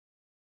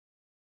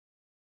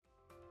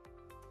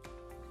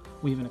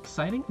We have an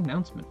exciting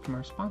announcement from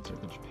our sponsor,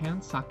 the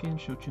Japan Sake and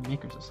Shochu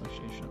Makers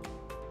Association.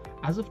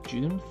 As of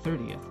June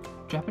 30th,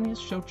 Japanese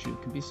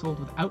shochu can be sold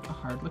without a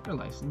hard liquor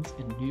license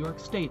in New York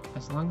State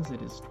as long as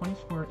it is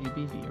 24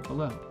 ABV or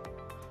below.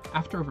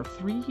 After over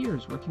 3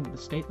 years working with the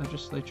state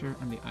legislature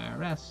and the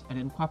IRS, and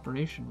in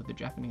cooperation with the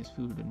Japanese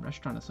Food and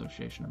Restaurant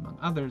Association, among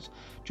others,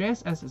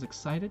 JSS is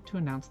excited to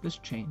announce this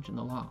change in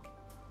the law.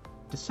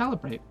 To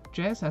celebrate,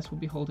 JSS will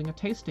be holding a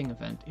tasting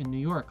event in New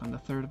York on the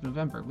 3rd of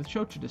November with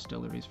shochu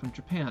distilleries from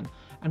Japan,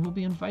 and will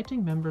be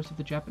inviting members of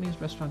the Japanese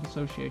Restaurant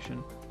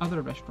Association,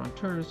 other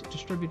restaurateurs,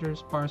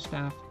 distributors, bar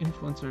staff,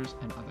 influencers,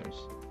 and others.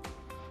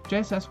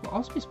 JSS will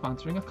also be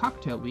sponsoring a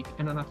cocktail week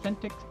and an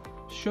authentic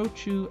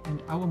shochu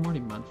and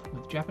awamori month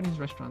with Japanese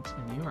restaurants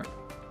in New York.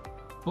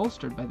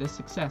 Bolstered by this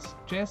success,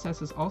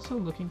 JSS is also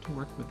looking to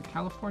work with the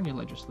California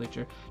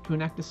legislature to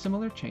enact a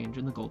similar change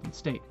in the Golden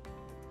State.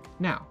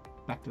 Now,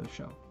 back to the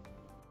show.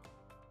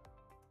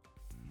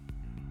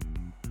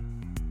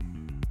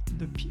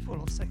 The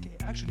people of sake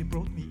actually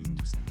brought me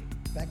into sake.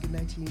 Back in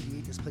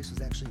 1988, this place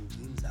was actually in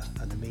Ginza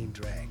on the main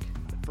drag.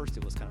 At first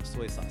it was kind of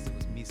soy sauce, it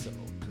was miso.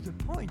 To the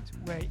point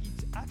where it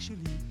actually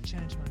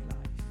changed my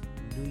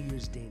life. New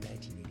Year's Day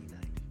 1989.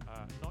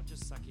 Not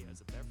just sake as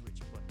a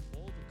beverage, but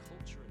all the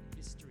culture and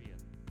history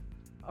and...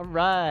 All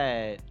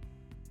right.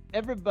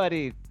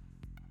 Everybody,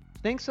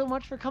 thanks so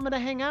much for coming to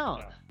hang out.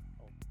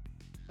 Yeah.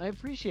 I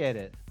appreciate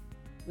it.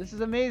 This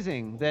is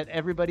amazing that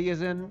everybody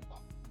is in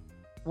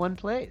one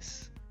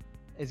place.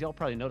 As y'all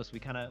probably noticed, we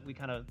kind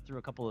of threw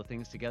a couple of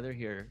things together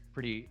here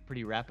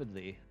pretty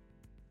rapidly.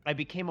 I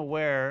became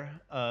aware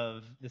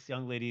of this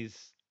young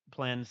lady's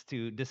plans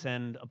to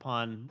descend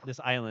upon this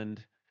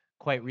island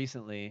quite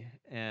recently,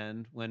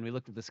 and when we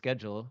looked at the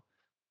schedule,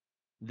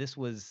 this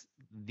was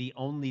the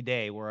only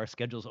day where our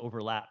schedules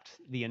overlapped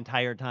the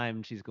entire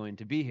time she's going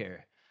to be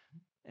here.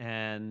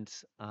 And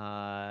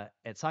at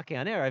Sake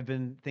on Air, I've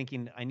been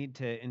thinking I need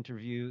to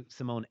interview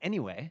Simone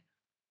anyway,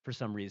 for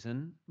some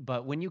reason.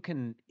 But when you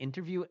can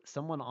interview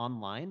someone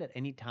online at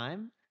any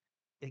time,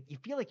 you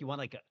feel like you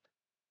want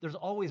there's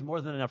always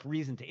more than enough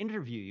reason to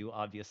interview you,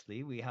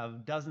 obviously. We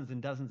have dozens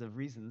and dozens of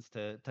reasons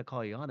to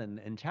call you on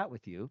and chat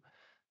with you.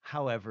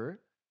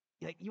 However,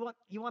 you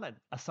want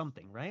a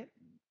something, right?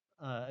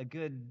 A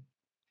good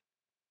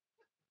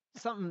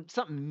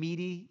something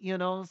meaty,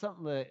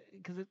 something that,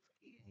 because it's,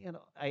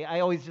 I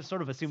always just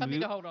sort of assume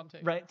something to hold on to.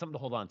 Right, something to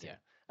hold on to. Yeah.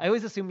 I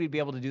always assumed we'd be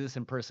able to do this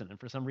in person, and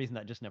for some reason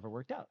that just never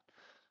worked out.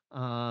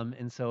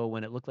 And so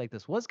when it looked like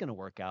this was going to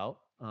work out,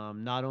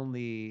 not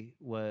only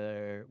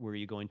were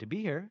you going to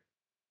be here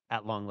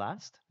at long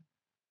last,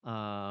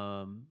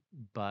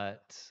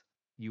 but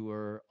you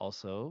were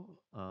also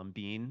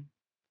being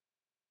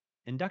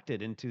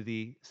inducted into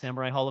the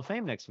Samurai Hall of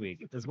Fame next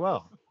week as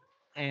well.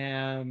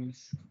 And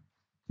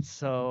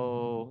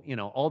so,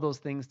 all those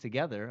things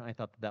together, I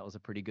thought that was a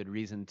pretty good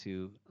reason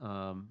to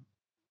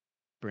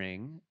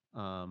bring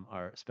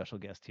our special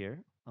guest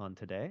here on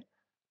today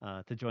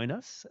to join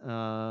us,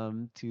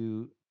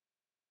 to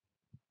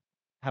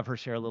have her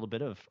share a little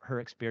bit of her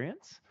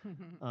experience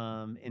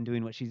in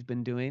doing what she's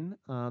been doing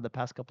the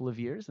past couple of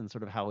years, and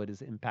sort of how it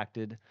has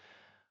impacted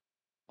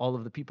all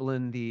of the people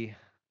in the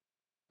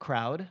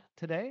crowd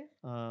today.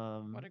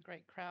 What a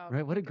great crowd.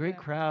 Right, what a Look at great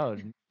them. crowd.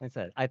 Like I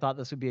said, I thought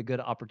this would be a good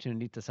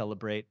opportunity to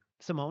celebrate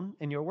Simone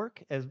and your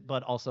work,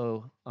 but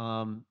also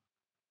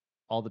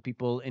all the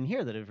people in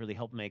here that have really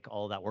helped make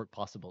all that work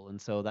possible.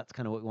 And so that's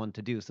kind of what we wanted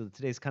to do. So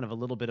today's kind of a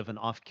little bit of an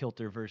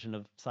off-kilter version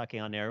of Sake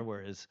on Air,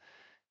 whereas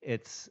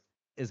it's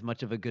as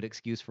much of a good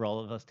excuse for all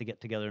of us to get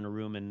together in a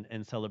room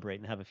and celebrate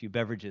and have a few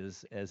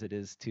beverages as it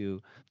is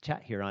to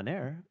chat here on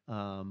air.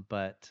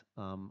 But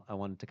I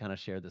wanted to kind of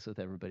share this with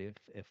everybody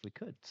if we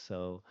could.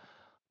 So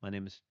my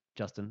name is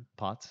Justin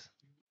Potts.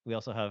 We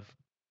also have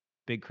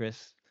Big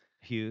Chris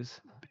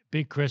Hughes.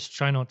 Big Chris,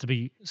 try not to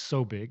be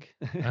so big.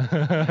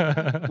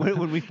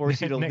 when we force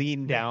you to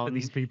lean next down to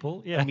these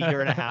people, a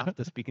meter and a half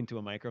to speak into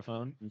a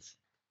microphone.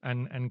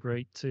 and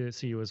great to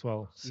see you as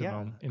well,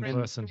 Simone, in Great,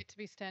 person. great to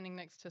be standing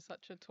next to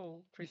such a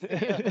tall priest.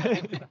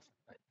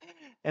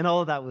 And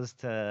all of that was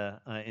to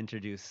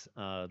introduce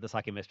the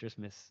sake mistress,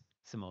 Miss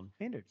Simone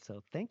Maynard.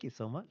 So thank you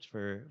so much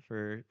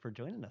for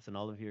joining us and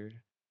all of your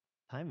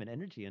time and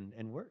energy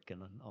and work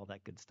and all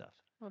that good stuff.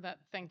 Well, that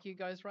thank you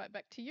goes right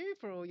back to you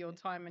for all your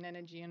time and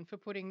energy and for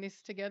putting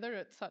this together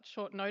at such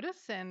short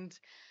notice and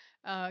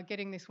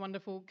getting this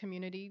wonderful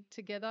community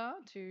together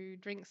to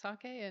drink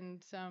sake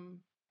and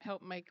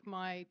help make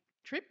my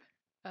trip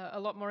a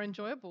lot more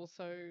enjoyable.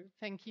 So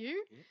thank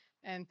you.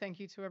 And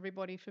thank you to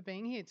everybody for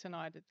being here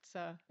tonight.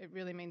 It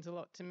really means a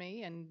lot to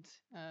me, and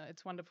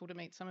it's wonderful to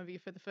meet some of you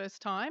for the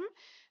first time,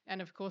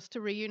 and of course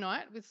to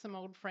reunite with some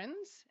old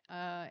friends.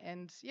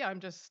 And yeah, I'm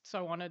just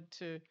so honoured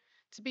to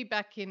be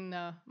back in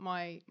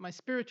my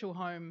spiritual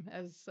home,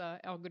 as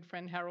our good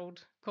friend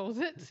Harold calls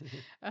it,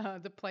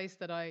 the place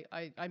that I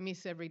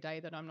miss every day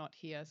that I'm not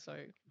here. So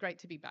great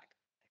to be back.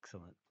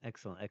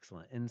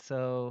 Excellent. And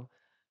so,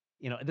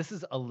 this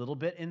is a little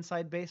bit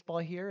inside baseball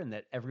here, and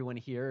that everyone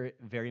here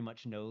very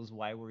much knows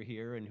why we're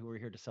here and who we're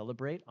here to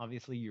celebrate.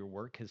 Obviously, your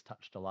work has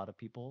touched a lot of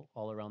people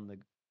all around the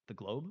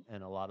globe,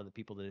 and a lot of the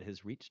people that it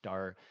has reached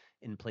are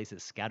in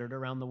places scattered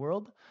around the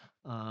world.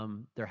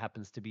 There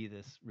happens to be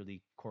this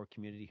really core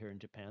community here in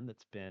Japan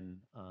that's been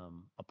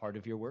a part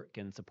of your work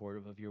and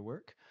supportive of your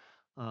work.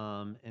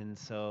 And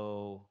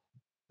so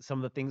some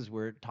of the things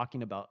we're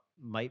talking about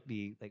might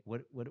be like,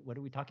 what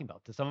are we talking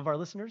about to some of our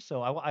listeners?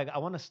 So I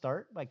want to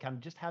start by kind of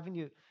just having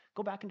you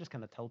go back and just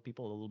kind of tell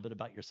people a little bit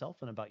about yourself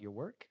and about your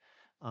work,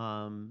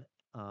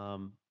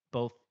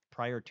 both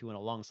prior to and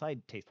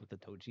alongside Taste with the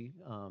Toji,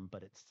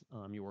 but it's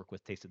your work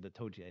with Taste of the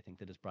Toji, I think,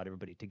 that has brought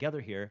everybody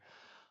together here.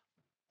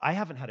 I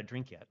haven't had a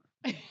drink yet.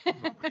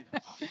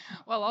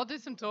 Well, I'll do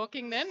some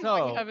talking then. So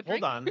while you have a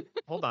drink.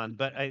 hold on,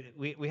 but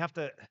we have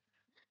to.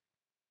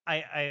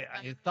 I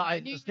thought I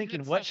knew was you thinking,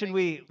 had what should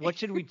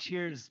something. we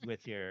cheers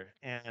with here?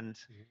 And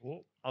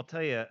I'll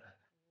tell you,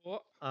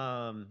 What?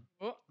 a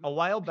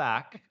while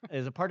back,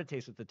 as a part of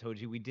Taste with the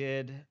Toji, we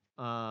did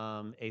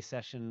a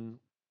session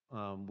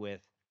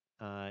with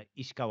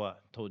Ishikawa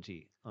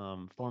Toji,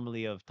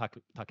 formerly of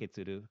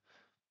Taketsuru,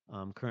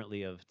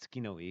 currently of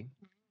Tsukinoi.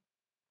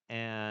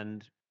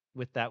 And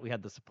with that, we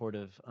had the support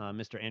of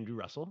Mr. Andrew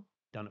Russell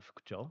down at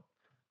Fukucho.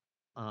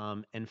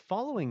 And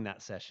following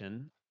that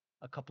session,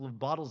 a couple of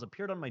bottles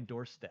appeared on my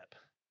doorstep.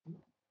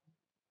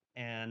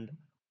 And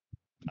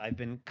I've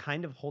been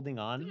kind of holding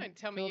on. Don't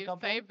tell to me a you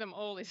couple. saved them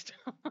all this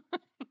time.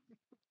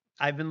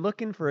 I've been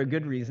looking for a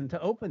good reason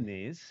to open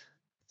these.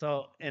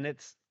 So, and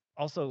it's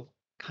also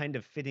kind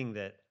of fitting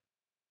that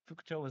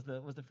Fukucho was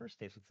the first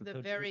taste with the The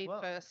Toji very as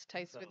well. first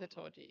taste with So, the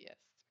Toji, yes.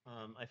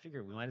 I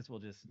figure we might as well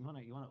just you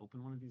wanna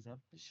open one of these up?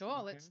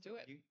 Sure, let's do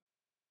it. You-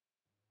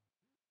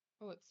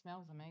 Oh, it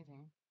smells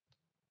amazing.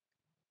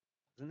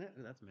 Isn't it?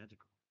 That's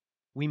magical.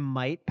 We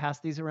might pass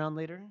these around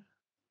later.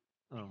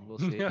 We'll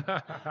see.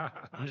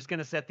 I'm just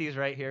gonna set these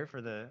right here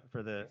for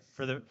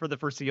the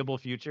foreseeable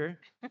future.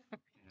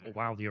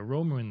 Wow, the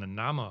aroma in the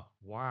Nama.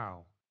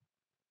 Wow.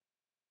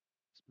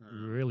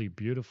 Really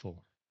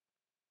beautiful.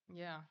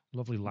 Yeah.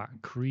 Lovely,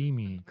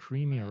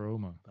 creamy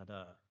aroma.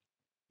 But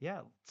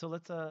yeah. So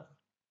let's a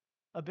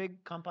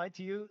big kanpai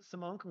to you,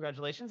 Simone.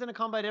 Congratulations, and a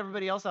kanpai to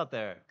everybody else out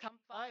there.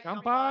 Kanpai.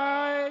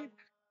 Kanpai!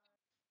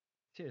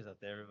 Cheers out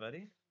there,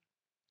 everybody.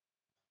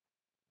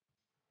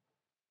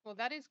 Well,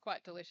 that is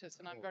quite delicious,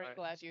 and I'm very Right.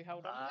 glad you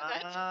held on to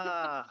that.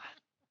 Ah,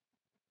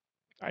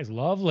 That is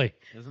lovely.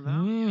 isn't that?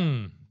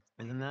 Mmm.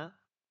 Isn't that?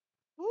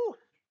 Woo!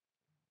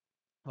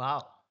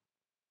 Wow.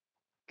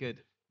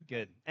 Good.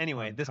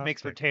 Anyway, this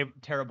makes for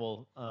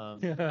terrible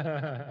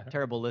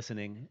terrible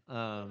listening.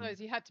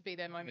 Those you had to be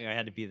there, moment. I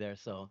had to be there,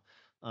 so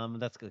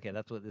that's okay.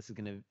 That's what this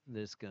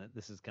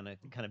is gonna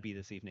kind of be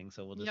this evening.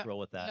 So we'll just Yep, roll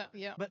with that.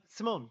 Yeah. But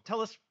Simone,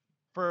 tell us,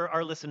 for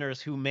our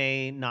listeners who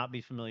may not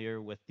be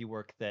familiar with the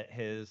work that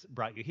has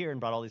brought you here and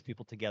brought all these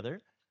people together,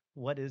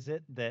 what is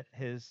it that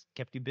has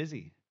kept you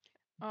busy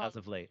as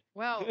of late?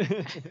 Well,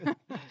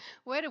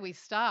 where do we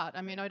start?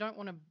 I mean, I don't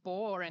want to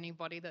bore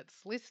anybody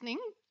that's listening,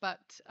 but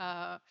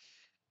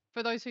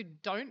for those who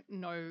don't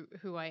know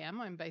who I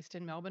am, I'm based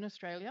in Melbourne,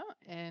 Australia,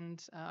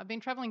 and I've been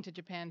traveling to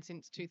Japan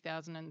since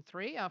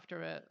 2003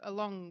 after a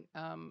long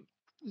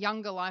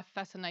younger life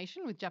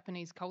fascination with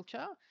Japanese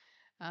culture.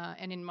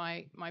 And in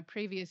my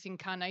previous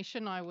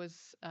incarnation, I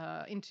was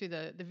into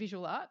the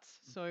visual arts,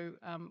 so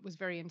was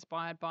very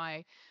inspired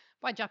by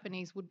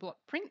Japanese woodblock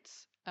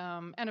prints,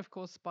 and of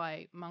course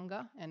by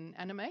manga and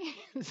anime.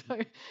 So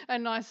a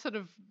nice sort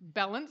of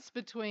balance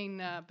between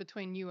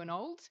new and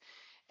old.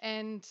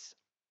 And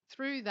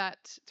through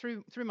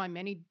my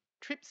many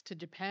trips to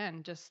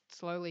Japan, just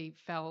slowly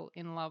fell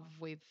in love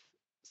with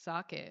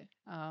sake.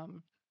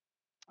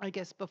 I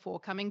guess before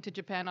coming to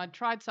Japan, I'd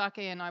tried sake,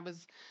 and I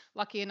was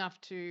lucky enough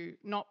to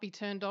not be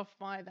turned off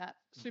by that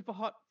super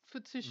hot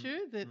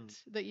futsushu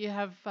that you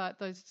have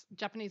those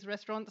Japanese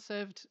restaurants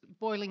served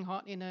boiling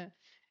hot in a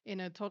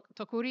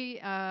tokuri.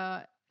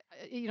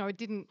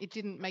 It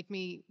didn't make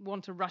me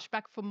want to rush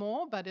back for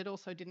more, but it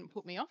also didn't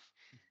put me off.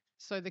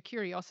 So the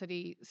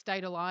curiosity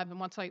stayed alive, and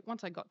once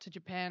I got to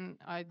Japan,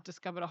 I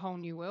discovered a whole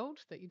new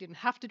world, that you didn't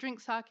have to drink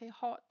sake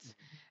hot,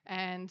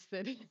 and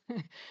that it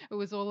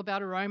was all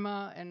about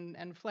aroma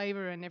and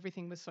flavor, and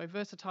everything was so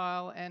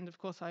versatile. And of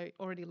course, I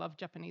already loved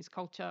Japanese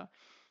culture.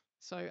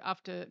 So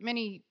after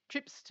many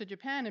trips to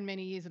Japan and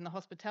many years in the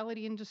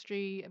hospitality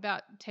industry,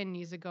 about 10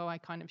 years ago, I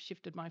kind of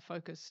shifted my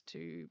focus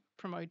to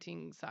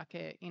promoting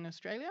sake in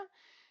Australia.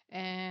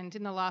 And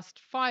in the last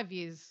 5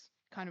 years,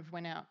 kind of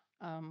went out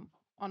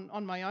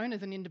on my own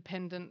as an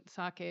independent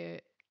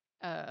sake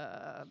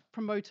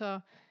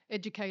promoter,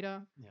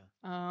 educator.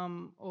 Yeah.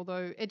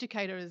 Although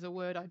educator is a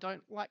word I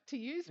don't like to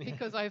use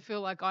because I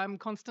feel like I'm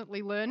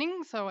constantly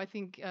learning. So I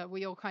think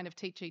we all kind of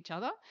teach each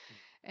other.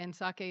 And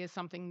sake is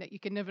something that you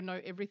can never know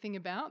everything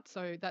about.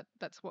 So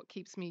that's what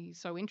keeps me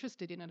so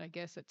interested in it. I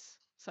guess it's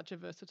such a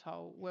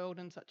versatile world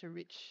and such a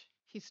rich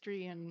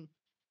history. And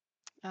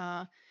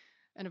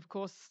of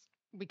course,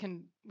 we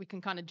can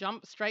kind of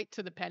jump straight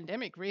to the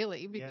pandemic,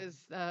 really,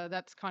 because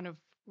that's kind of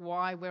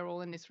why we're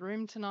all in this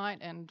room tonight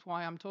and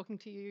why I'm talking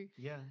to you.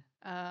 Yeah.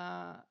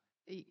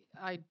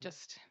 I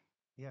just,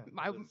 Yeah.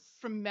 I'm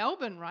from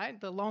Melbourne, right?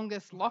 The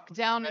longest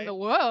lockdown in Right. the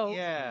world.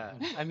 Yeah.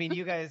 I mean,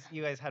 you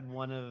guys had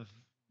one of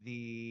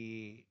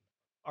the,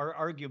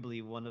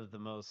 arguably one of the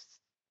most,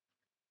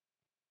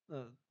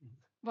 uh,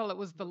 Well, it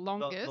was the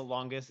longest. the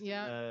longest,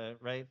 Yeah.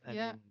 right? I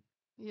Yeah. mean,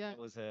 Yeah. it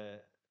was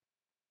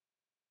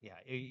yeah,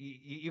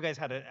 you guys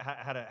had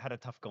a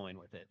tough going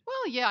with it.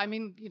 Well, yeah, I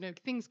mean,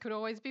 things could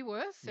always be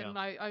worse. Yeah. And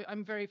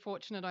I'm very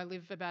fortunate. I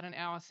live about an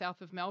hour south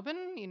of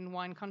Melbourne in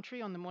wine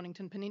country on the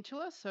Mornington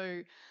Peninsula.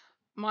 So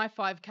my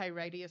 5K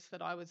radius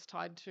that I was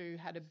tied to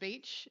had a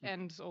beach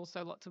and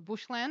also lots of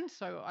bushland.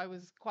 So I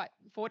was quite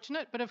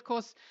fortunate. But of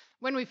course,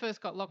 when we first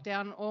got locked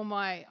down, all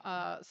my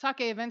sake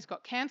events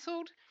got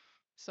cancelled.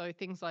 So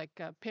things like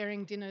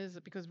pairing dinners,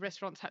 because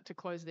restaurants had to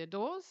close their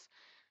doors.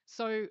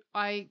 So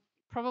I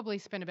probably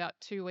spent about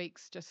 2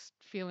 weeks just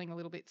feeling a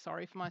little bit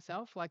sorry for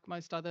myself, like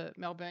most other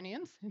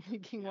Melburnians,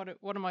 thinking,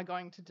 what am I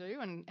going to do,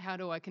 and how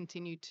do I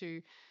continue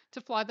to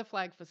fly the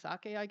flag for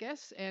sake, I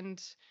guess.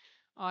 And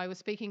I was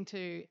speaking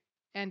to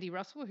Andy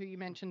Russell, who you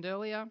mentioned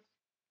earlier,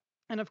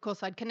 and of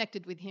course I'd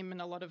connected with him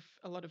and a lot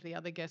of the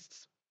other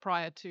guests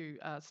prior to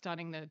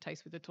starting the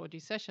Taste with the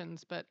Torji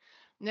sessions, but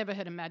never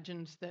had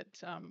imagined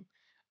that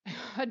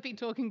I'd be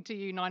talking to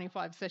you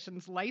 95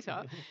 sessions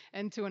later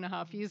and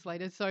 2.5 years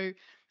later. So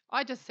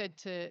I just said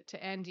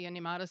to Andy and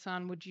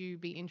Imada-san, would you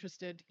be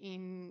interested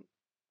in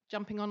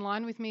jumping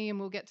online with me, and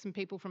we'll get some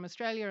people from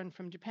Australia and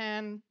from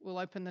Japan. We'll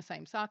open the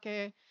same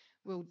sake.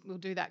 We'll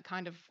do that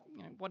kind of,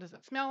 what does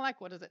it smell like?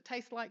 What does it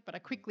taste like? But I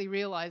quickly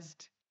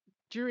realized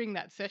during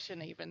that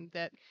session even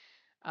that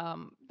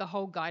the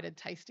whole guided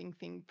tasting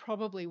thing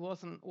probably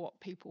wasn't what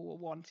people were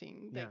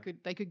wanting. Yeah.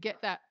 They could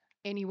get that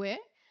anywhere.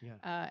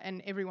 Yeah.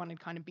 And everyone had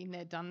kind of been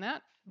there, done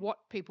that. What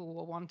people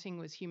were wanting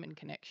was human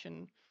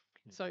connection.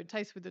 Yeah. So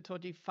Taste with the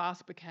Torji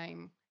fast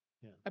became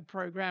Yeah. a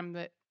program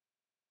that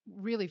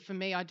really, for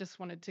me, I just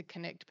wanted to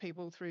connect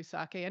people through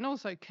sake and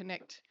also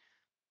connect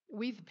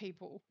with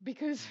people,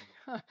 because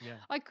Yeah.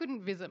 I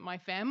couldn't visit my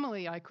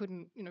family. I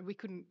couldn't, we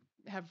couldn't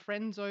have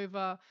friends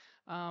over.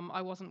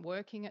 I wasn't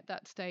working at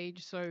that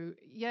stage. So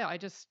yeah,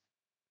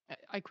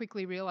 I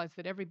quickly realized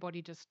that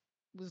everybody just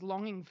was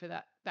longing for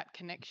that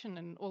connection.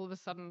 And all of a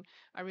sudden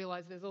I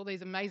realized there's all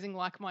these amazing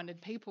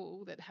like-minded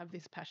people that have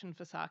this passion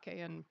for sake,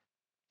 and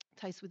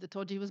Taste with the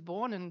Toji was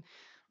born, and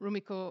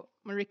Rumiko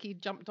Mariki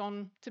jumped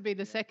on to be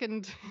the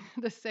second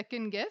the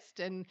second guest,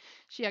 and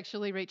she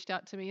actually reached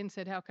out to me and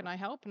said, how can I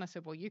help? And I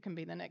said, well, you can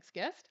be the next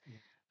guest.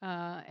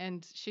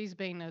 And she's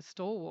been a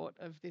stalwart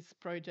of this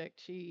project.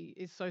 She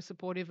is so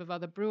supportive of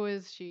other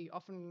brewers. She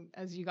often,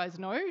 as you guys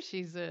know,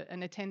 she's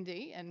an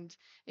attendee, and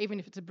even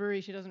if it's a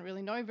brewery she doesn't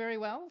really know very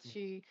well,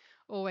 she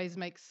always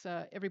makes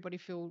everybody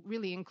feel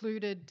really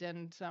included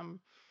and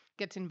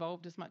gets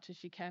involved as much as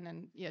she can.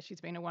 And yeah,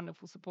 she's been a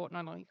wonderful support,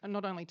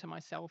 not only to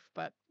myself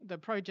but the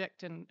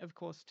project, and of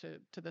course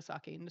to the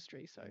sake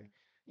industry. So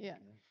yeah.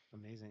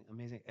 Amazing.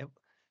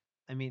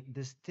 I mean,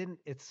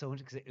 it's so much,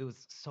 because it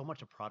was so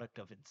much a product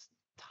of its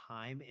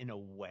time in a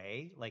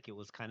way. Like, it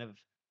was kind of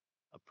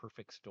a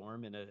perfect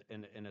storm in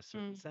a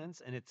certain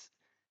sense. And it's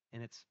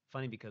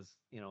funny because,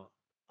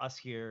 us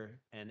here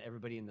and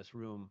everybody in this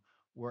room,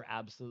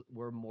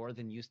 we're more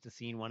than used to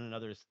seeing one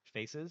another's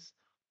faces.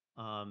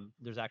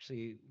 There's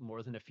actually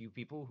more than a few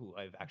people who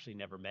I've actually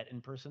never met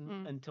in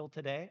person until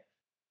today.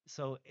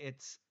 So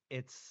it's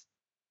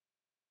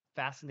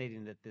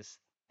fascinating that this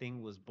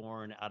thing was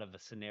born out of a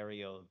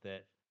scenario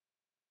that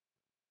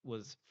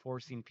was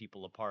forcing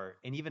people apart.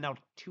 And even now,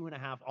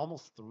 2.5,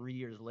 almost 3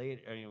 years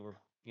later,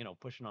 we're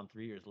pushing on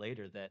 3 years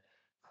later, that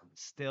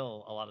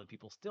still a lot of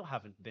people still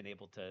haven't been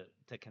able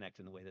to connect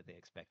in the way that they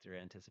expected or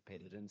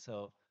anticipated. And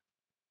so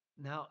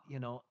now,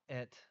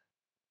 at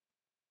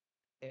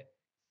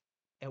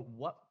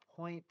what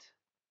point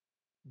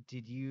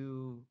did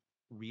you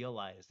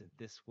realize that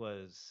this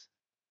was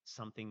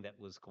something that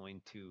was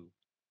going to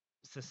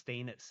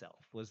sustain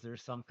itself? Was there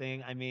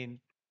something? I mean,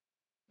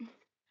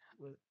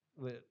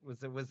 was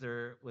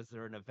there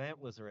an event?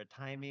 Was there a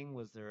timing?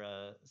 Was there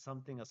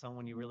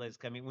someone you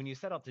realized? I mean, when you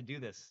set out to do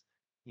this,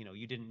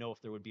 you didn't know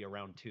if there would be a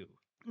round 2.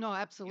 No,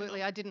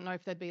 absolutely. I didn't know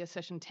if there'd be a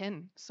session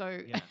 10. So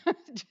Yeah.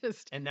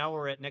 And now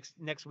we're at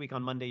next week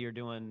on Monday. You're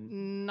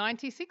doing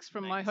 96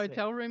 from my 96.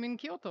 hotel room in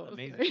Kyoto.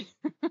 Amazing.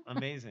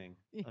 Amazing.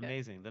 Yeah.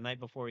 Amazing. The night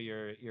before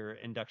your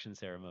induction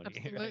ceremony.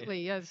 right?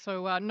 Absolutely, yeah.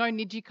 So no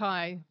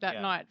Nijikai that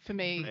Yeah. night for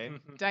me.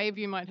 Right. Dave,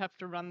 you might have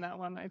to run that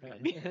one, I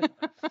think. Right.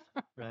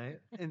 Right.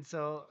 And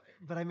so,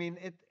 but I mean,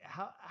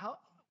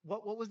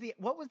 what was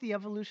the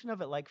evolution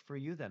of it like for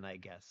you then, I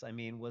guess? I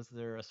mean, was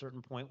there a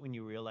certain point when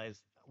you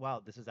realized,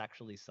 wow, this is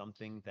actually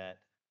something that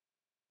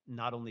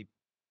not only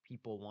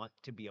people want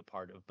to be a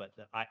part of, but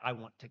that I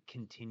want to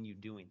continue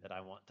doing,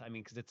 I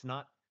mean, because it's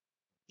not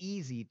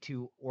easy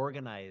to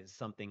organize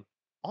something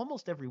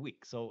almost every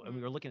week. So, and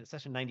we were looking at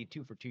session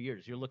 92 for 2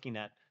 years. You're looking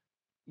at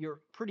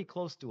you're pretty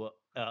close to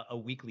a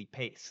weekly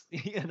pace,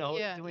 you know,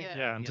 Yeah, doing yeah.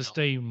 Yeah, and you to know.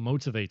 stay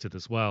motivated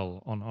as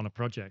well on a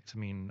project. I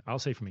mean, I'll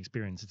say from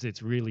experience,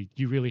 it's really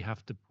you really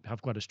have to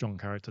have quite a strong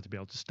character to be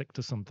able to stick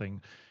to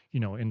something,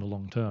 in the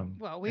long term.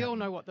 Well, we all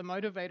know what the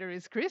motivator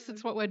is, Chris.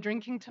 It's what we're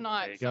drinking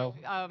tonight. There you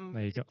go.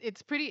 There you go.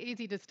 It's pretty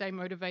easy to stay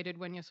motivated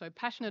when you're so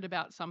passionate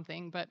about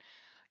something. But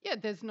yeah,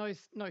 there's no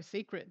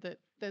secret that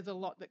there's a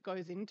lot that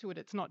goes into it.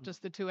 It's not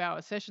just the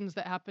 2-hour sessions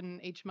that happen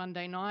each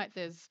Monday night.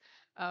 There's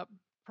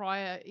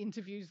prior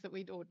interviews that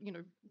we or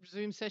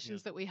Zoom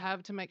sessions that we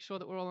have to make sure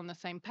that we're all on the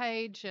same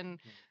page. And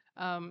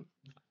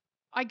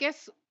I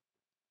guess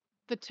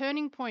the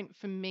turning point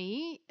for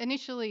me,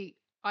 initially,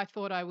 I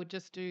thought I would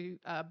just do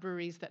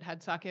breweries that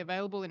had sake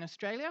available in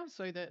Australia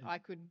so that I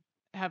could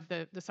have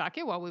the sake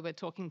while we were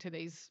talking to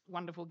these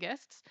wonderful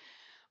guests.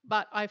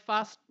 But I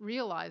fast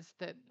realized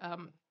that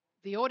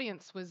the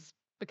audience was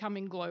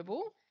becoming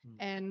global,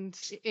 and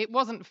it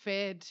wasn't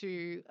fair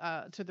to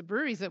the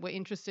breweries that were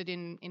interested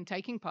in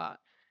taking part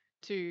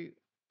to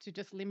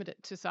just limit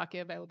it to sake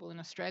available in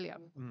Australia.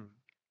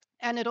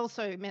 And it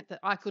also meant that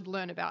I could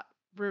learn about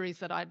breweries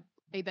that I'd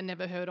either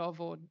never heard of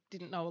or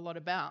didn't know a lot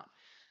about.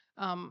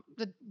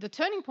 The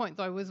turning point,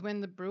 though, was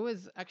when the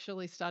brewers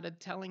actually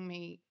started telling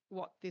me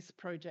what this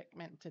project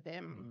meant to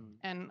them.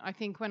 And I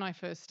think when I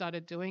first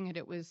started doing it,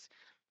 it was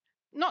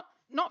not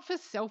for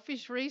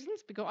selfish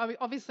reasons, because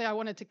obviously I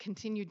wanted to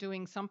continue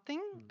doing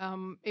something.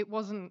 It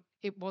wasn't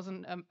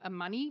a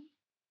money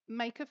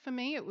maker for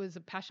me. It was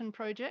a passion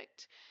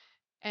project.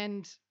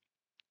 And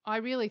I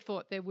really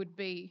thought there would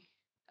be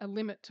a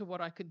limit to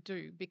what I could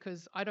do,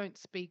 because I don't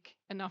speak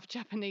enough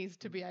Japanese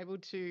to be able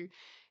to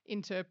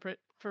interpret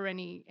for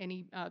any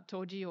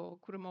toji or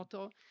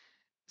kuromoto.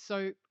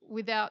 So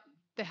without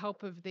the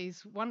help of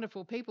these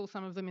wonderful people,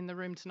 some of them in the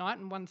room tonight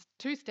and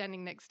two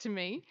standing next to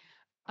me,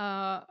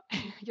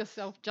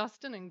 yourself,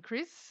 Justin, and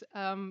Chris,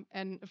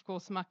 and of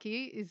course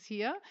Maki is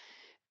here,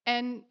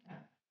 and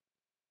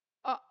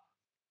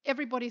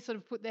everybody sort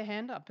of put their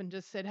hand up and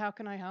just said, how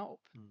can I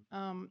help?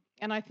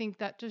 And I think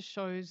that just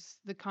shows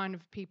the kind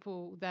of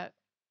people that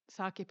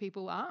sake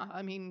people are.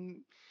 I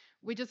mean,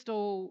 we just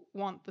all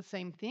want the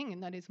same thing,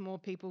 and that is more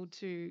people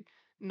to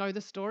know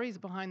the stories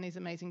behind these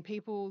amazing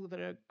people that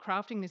are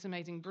crafting this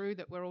amazing brew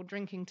that we're all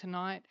drinking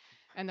tonight,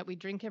 and that we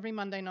drink every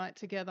Monday night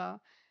together.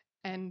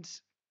 And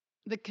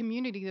the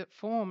community that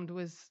formed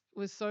was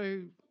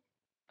so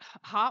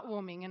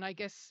heartwarming. And I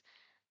guess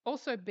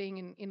also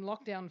being in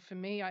lockdown for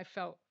me, I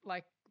felt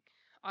like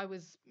I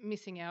was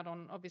missing out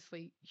on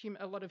obviously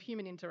a lot of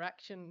human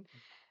interaction.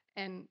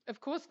 And of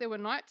course, there were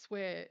nights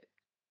where,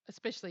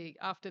 especially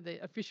after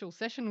the official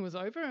session was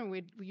over, and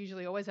we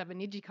usually always have a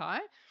nijikai,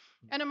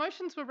 and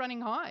emotions were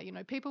running high.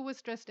 People were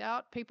stressed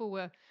out, people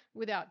were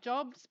without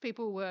jobs,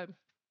 people were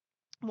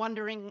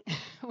wondering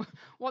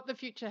what the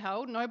future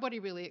held. Nobody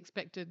really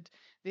expected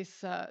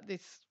this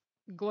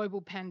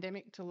global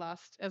pandemic to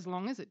last as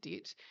long as it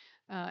did,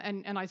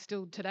 and I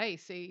still today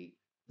see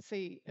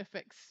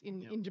effects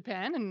in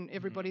Japan, and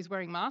everybody's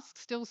wearing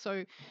masks still.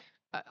 So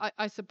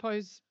I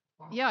suppose,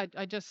 yeah,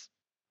 I just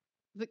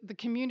the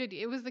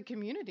community. It was the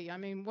community. I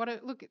mean,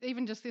 look,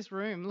 even just this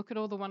room. Look at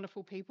all the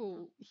wonderful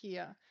people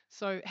here.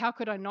 So how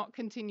could I not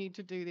continue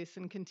to do this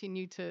and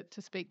continue to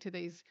speak to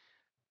these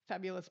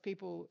fabulous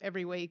people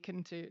every week,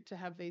 and to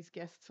have these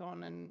guests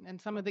on,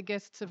 and some of the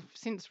guests have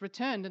since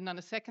returned and done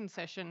a second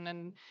session,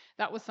 and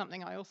that was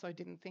something I also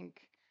didn't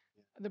think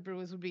the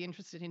brewers would be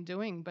interested in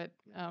doing. But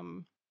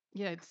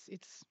yeah,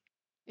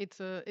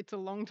 it's a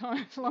long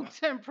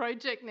term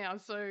project now.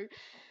 So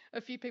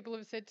a few people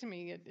have said to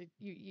me,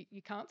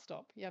 you can't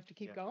stop. You have to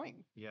keep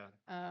going. Yeah.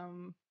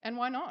 And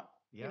why not?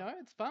 Yeah.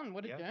 It's fun.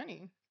 What a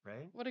journey.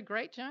 Right. What a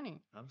great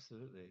journey.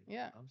 Absolutely.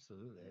 Yeah.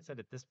 Absolutely. I said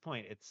at this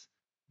point,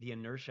 the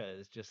inertia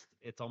is just,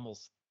 it's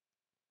almost,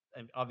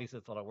 and obviously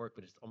it's a lot of work,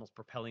 but it's almost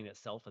propelling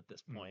itself at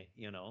this point,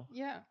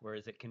 Yeah.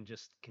 Whereas it can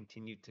just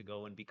continue to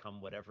go and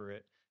become whatever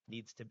it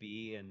needs to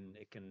be, and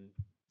it can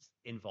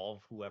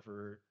involve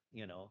whoever,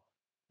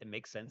 it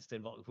makes sense to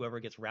involve whoever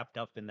gets wrapped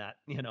up in that,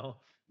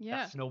 Yeah.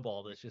 that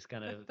snowball that's just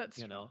kind of, That's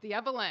the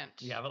avalanche.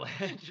 the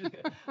avalanche,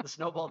 the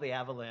snowball, the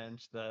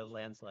avalanche, the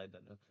landslide.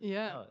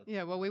 Yeah.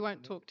 Yeah. Well, we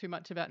won't talk too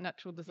much about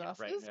natural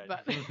disasters, right.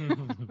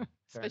 but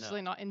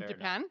especially not in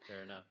Japan.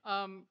 Fair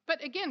enough.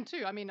 But again,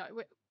 too, I mean,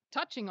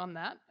 touching on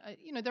that,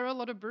 there are a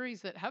lot of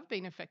breweries that have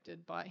been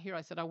affected by. Here,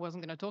 I said I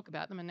wasn't going to talk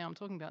about them, and now I'm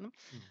talking about them.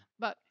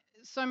 But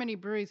so many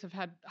breweries have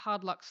had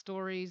hard luck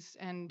stories,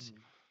 and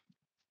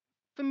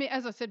for me,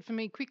 as I said,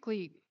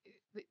 quickly,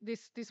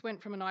 this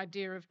went from an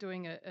idea of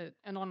doing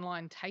an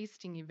online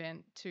tasting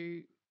event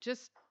to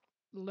just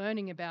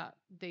learning about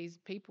these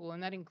people,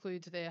 and that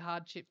includes their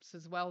hardships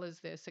as well as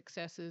their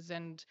successes.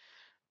 And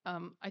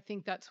I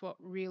think that's what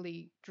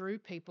really drew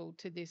people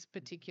to this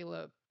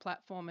particular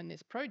platform and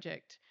this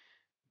project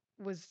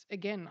was,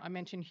 again, I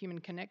mentioned human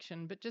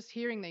connection, but just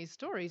hearing these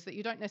stories that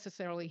you don't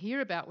necessarily hear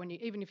about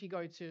even if you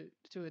go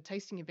to a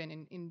tasting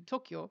event in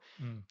Tokyo,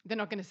 they're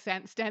not going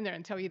to stand there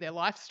and tell you their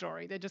life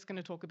story. They're just going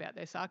to talk about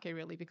their sake,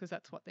 really, because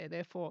that's what they're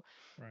there for.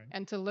 Right.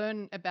 And to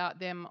learn about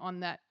them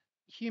on that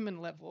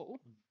human level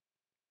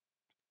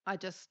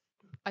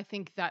I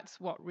think that's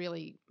what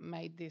really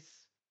made this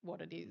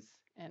what it is.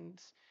 And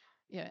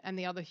yeah, and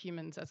the other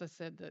humans, as I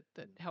said,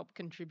 that helped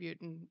contribute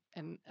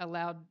and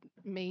allowed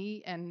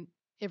me and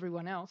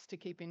everyone else to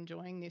keep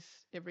enjoying this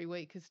every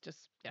week is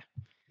just, yeah,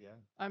 Yeah.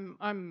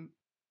 I'm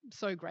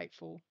so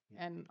grateful,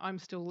 Yeah. and I'm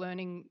still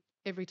learning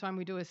every time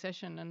we do a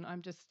session, and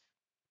I'm just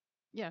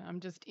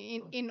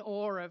in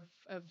awe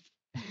of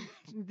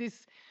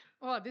this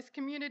this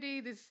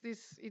community,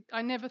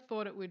 I never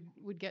thought it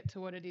would get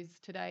to what it is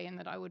today, and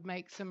that I would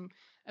make some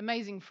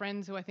amazing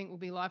friends who I think will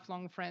be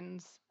lifelong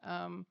friends.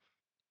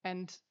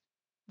 And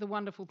the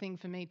wonderful thing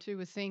for me too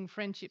was seeing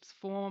friendships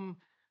form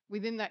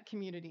within that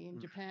community in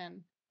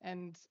Japan,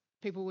 and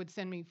people would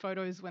send me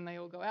photos when they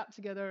all go out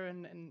together,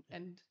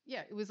 and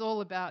yeah, it was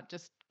all about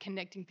just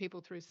connecting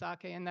people through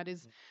sake, and that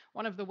is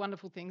one of the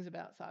wonderful things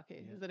about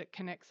sake is that it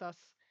connects us.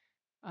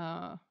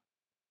 uh,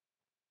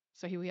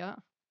 so here we are.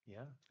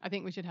 Yeah. I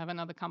think we should have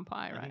another kampai,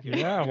 I right? think you're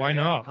Yeah, right. why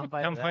not?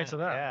 Kampai Kampai to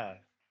that. Yeah.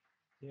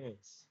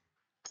 Cheers.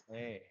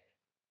 Hey.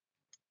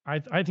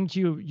 I think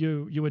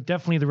you were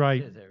definitely the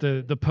right Cheers, the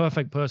everybody.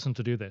 perfect person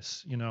to do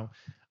this.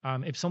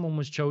 If someone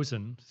was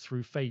chosen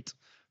through fate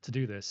to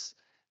do this,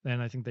 then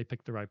I think they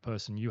picked the right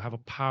person. You have a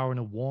power and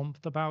a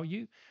warmth about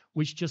you,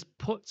 which just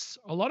puts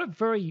a lot of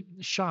very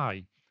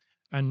shy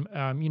and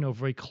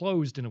very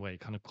closed in a way,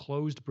 kind of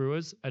closed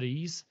brewers at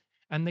ease,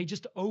 and they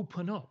just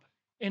open up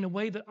in a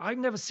way that I've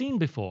never seen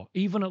before,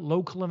 even at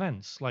local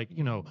events, like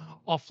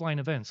offline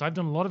events. I've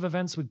done a lot of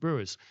events with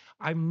brewers.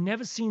 I've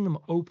never seen them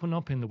open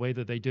up in the way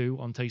that they do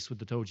on Taste with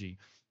the Toji.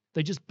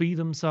 They just be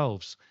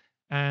themselves,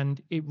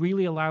 and it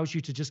really allows you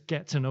to just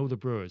get to know the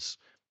brewers,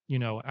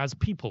 as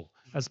people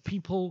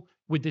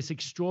with this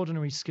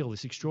extraordinary skill,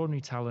 this extraordinary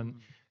talent,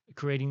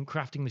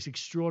 crafting this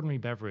extraordinary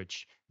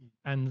beverage.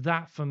 And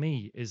that for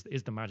me is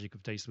the magic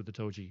of Taste with the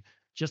Toji,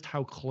 just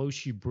how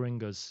close you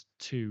bring us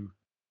to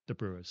the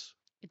brewers.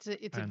 It's a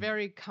And-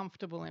 very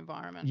comfortable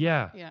environment.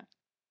 Yeah, Yeah.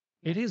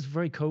 it is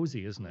very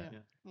cozy, isn't it?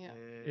 Yeah.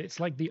 It's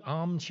like the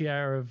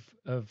armchair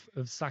of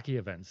sake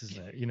events,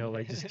 isn't it?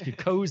 Like just you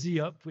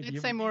cozy up with Let's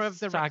your say more of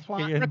the sake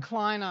and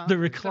recliner. the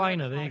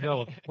recliner. There you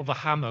go, or the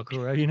hammock,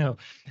 or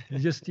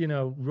just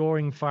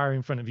roaring fire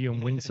in front of you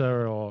in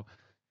winter, or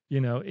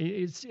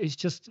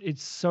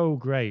it's so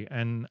great.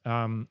 And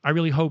I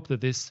really hope that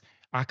this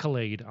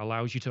accolade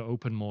allows you to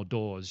open more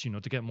doors, to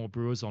get more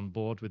brewers on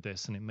board with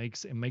this, and it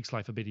makes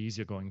life a bit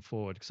easier going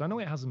forward, because I know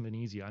it hasn't been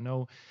easy. I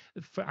know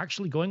for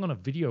actually going on a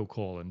video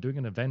call and doing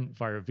an event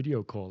via a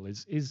video call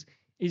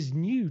is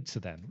new to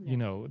them.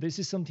 This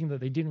is something that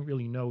they didn't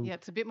really know. Yeah,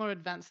 it's a bit more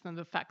advanced than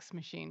the fax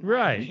machine.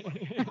 Right.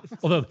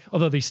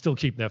 although they still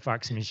keep their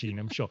fax machine,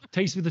 I'm sure.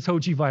 Taste with the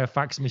Toji via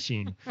fax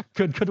machine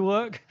could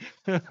work.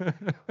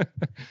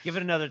 Give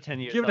it another 10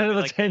 years. Give it That'll be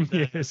another like 10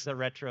 the years. The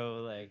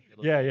retro,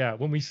 Yeah.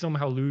 When we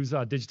somehow lose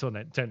our digital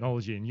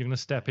technology, and you're going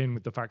to step in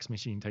with the fax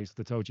machine, Taste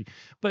with the Toji.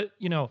 But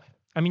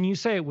you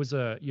say it was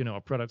a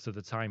product of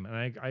the time, and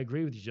I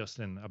agree with you,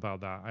 Justin,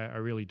 about that. I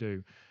really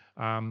do.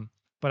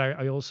 But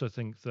I also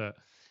think that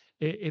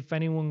if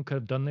anyone could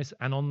have done this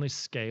and on this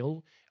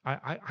scale,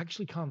 I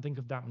actually can't think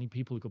of that many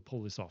people who could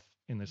pull this off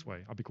in this way.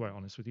 I'll be quite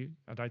honest with you.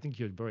 And I think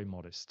you're very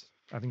modest.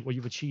 I think what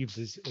you've achieved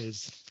is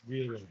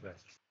really, really great.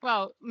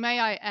 Well, may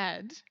I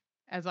add,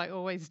 as I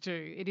always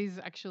do, it is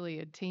actually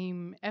a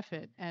team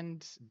effort,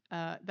 and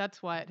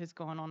that's why it has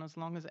gone on as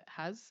long as it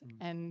has.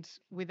 And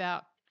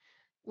without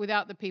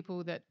the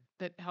people that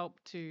help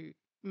to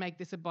make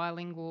this a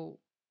bilingual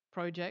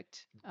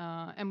project,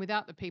 and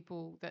without the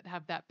people that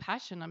have that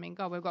passion, I mean,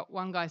 God, we've got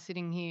one guy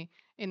sitting here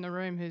in the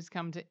room who's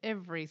come to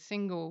every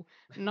single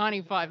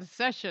 95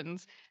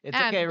 sessions. It's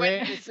and okay,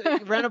 when- Ray.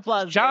 Round of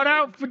applause. Shout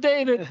out for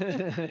David.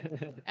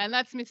 And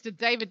that's Mr.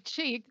 David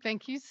Cheek.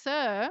 Thank you,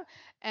 sir.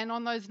 And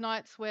on those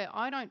nights where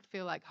I don't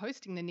feel like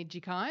hosting the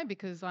Nijikai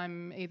because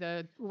I'm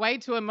either way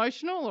too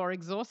emotional or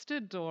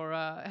exhausted or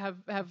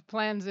have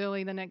plans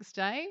early the next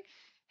day,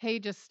 he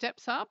just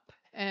steps up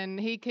and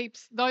he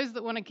keeps those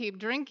that want to keep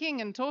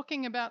drinking and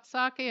talking about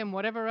sake and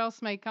whatever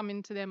else may come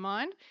into their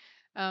mind.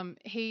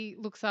 He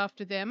looks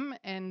after them,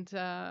 and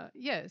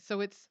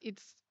so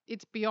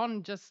it's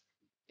beyond just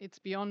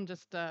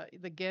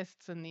the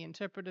guests and the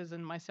interpreters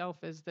and myself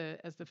as the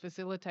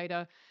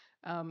facilitator.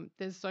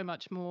 There's so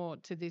much more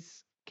to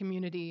this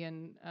community,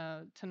 and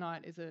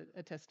tonight is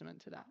a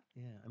testament to that.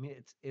 Yeah, I mean,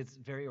 it's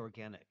very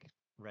organic,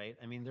 right?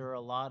 I mean, there are a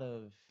lot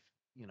of,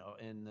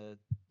 in the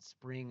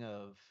spring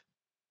of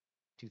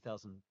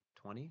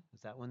 2020,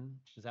 is that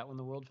when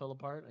the world fell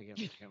apart? I can't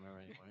remember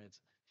anymore. It's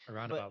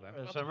Around about there.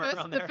 somewhere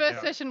around The there.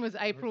 first session was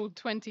April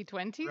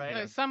 2020, Right.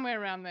 so somewhere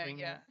around there. Spring,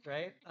 Yeah.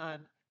 right.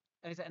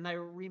 And I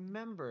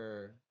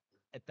remember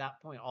at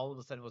that point, all of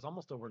a sudden, it was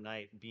almost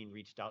overnight being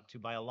reached out to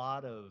by a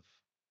lot of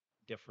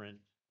different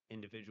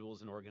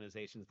individuals and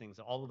organizations, things.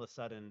 All of a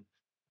sudden,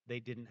 they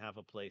didn't have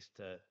a place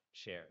to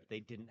share. They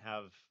didn't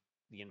have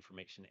the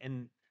information,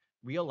 and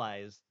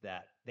realized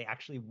that they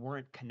actually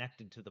weren't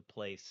connected to the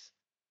place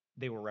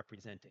they were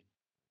representing.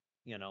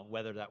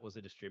 Whether that was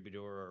a distributor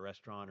or a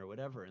restaurant or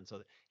whatever. And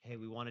so, hey,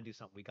 we want to do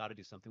something. We got to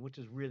do something, which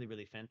is really,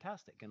 really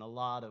fantastic. And a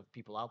lot of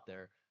people out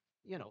there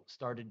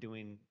started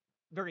doing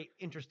very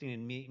interesting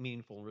and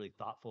meaningful and really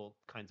thoughtful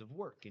kinds of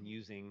work and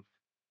using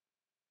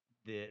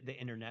the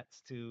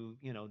internets to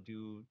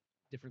do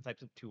different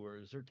types of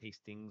tours or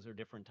tastings or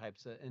different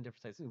types of,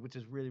 which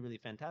is really really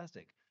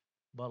fantastic.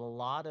 But a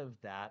lot of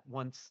that,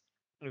 once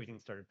everything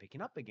started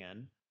picking up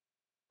again,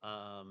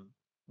 um,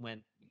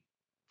 went,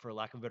 for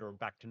lack of a better,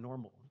 back to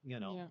normal.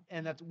 Yeah.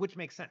 And that's, which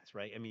makes sense,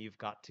 right? I mean, you've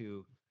got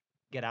to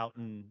get out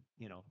and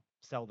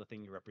sell the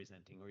thing you're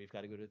representing, or you've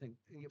got to go to the thing.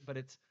 But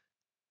it's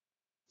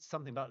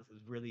something about it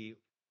is really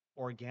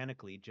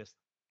organically just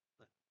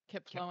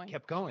Kept flowing.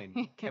 kept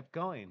going, kept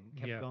going,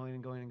 kept Yeah. going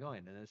and going and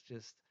going. And it's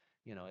just,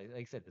 like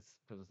I said, it's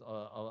because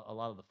a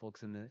lot of the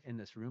folks in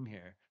this room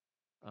here.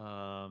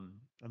 I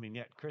mean,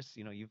 yeah, Chris,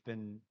 you've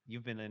been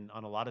in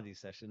on a lot of these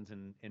sessions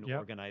and in Yep.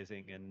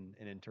 organizing and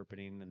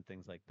interpreting and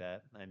things like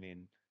that. I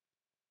mean,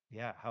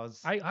 yeah,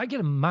 how's I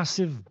get a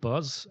massive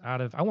buzz out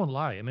of, I won't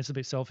lie, I mean, it's a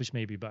bit selfish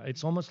maybe, but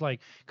it's almost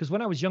like, because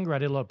when I was younger, I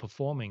did a lot of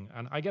performing,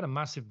 and I get a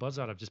massive buzz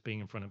out of just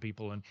being in front of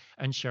people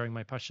and sharing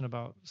my passion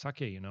about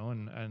sake,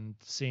 and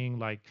seeing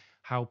like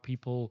how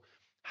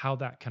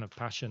that kind of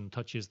passion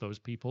touches those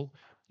people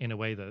in a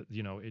way that,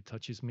 it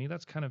touches me.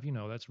 That's kind of,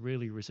 that's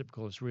really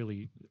reciprocal. It's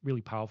really,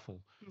 really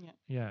powerful. Yeah.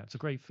 Yeah, it's a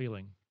great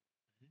feeling.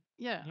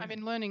 Yeah, Yeah. I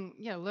mean,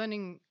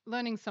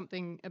 learning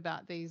something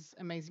about these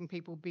amazing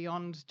people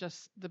beyond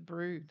just the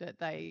brew that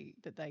they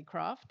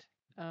craft.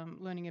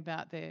 Learning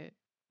about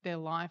their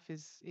life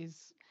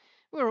is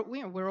we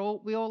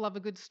all love a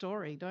good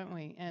story, don't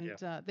we? And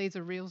these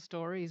are real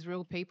stories,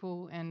 real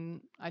people, and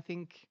I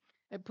think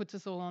it puts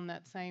us all on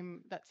that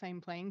same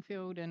playing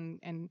field.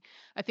 And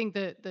I think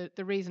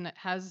the reason it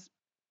has,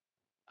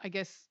 I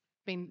guess,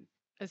 been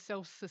a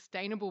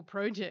self-sustainable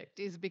project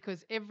is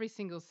because every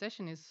single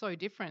session is so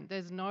different.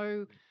 There's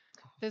no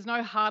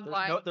hard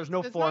line. there's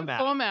no format,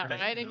 right?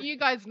 right? And you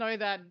guys know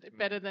that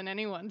better than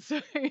anyone.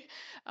 So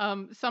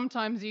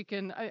sometimes you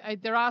can.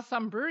 There are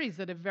some breweries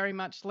that are very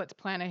much let's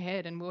plan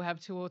ahead, and we'll have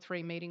 2 or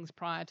 3 meetings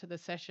prior to the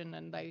session,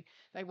 and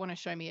they want to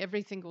show me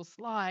every single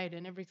slide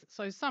and every.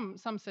 So some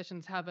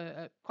sessions have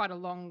a quite a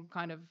long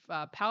kind of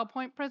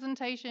PowerPoint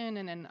presentation,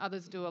 and then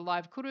others do a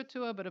live kura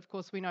tour. But of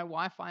course, we know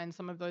Wi-Fi in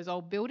some of those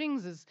old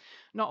buildings is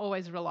not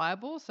always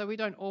reliable, so we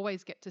don't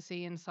always get to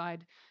see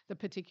inside the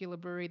particular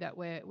brewery that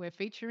we're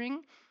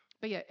featuring.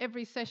 But yeah,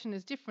 every session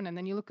is different. And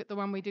then you look at the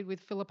one we did with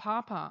Philip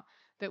Harper,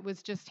 that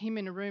was just him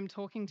in a room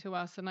talking to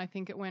us. And I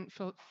think it went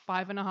for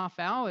 5.5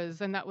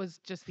 hours. And that was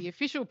just the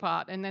official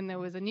part. And then there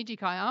was a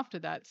Nijikai after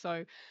that.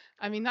 So,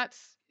 I mean,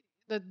 that's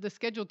the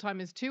scheduled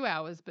time is 2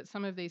 hours, but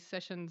some of these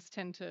sessions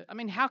tend to, I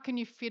mean, how can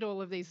you fit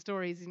all of these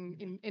stories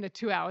in a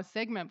 2-hour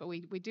segment? But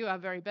we do our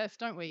very best,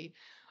 don't we?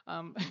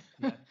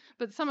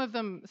 But some of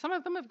them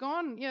have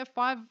gone,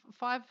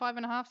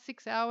 5.5,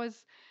 6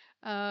 hours.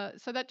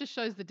 So that just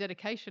shows the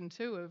dedication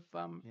too of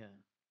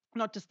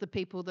not just the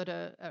people that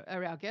are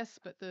our guests,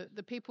 but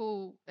the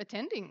people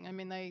attending. I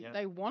mean,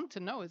 they want to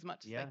know as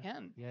much as they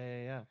can.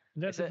 Yeah.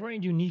 That's very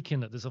unique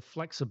in that there's a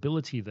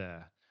flexibility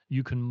there.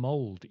 You can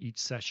mold each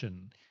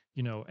session,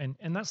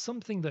 and that's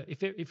something that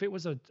if it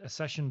was a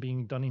session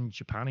being done in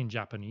Japan in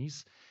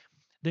Japanese,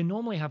 they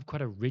normally have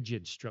quite a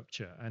rigid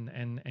structure,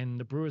 and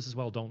the brewers as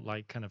well don't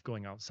like kind of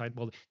going outside.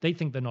 Well, they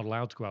think they're not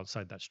allowed to go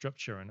outside that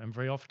structure, and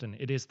very often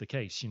it is the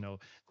case.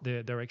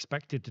 They're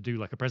expected to do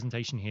like a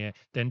presentation here,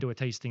 then do a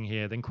tasting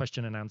here, then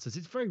question and answers.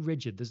 It's very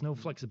rigid. There's no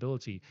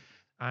flexibility.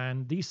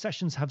 And these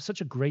sessions have such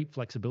a great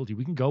flexibility.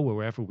 We can go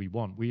wherever we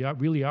want. We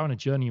really are on a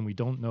journey, and we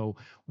don't know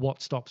what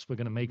stops we're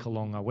going to make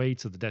along our way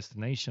to the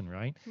destination,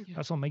 right? Yeah.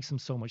 That's what makes them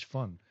so much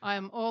fun. I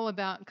am all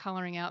about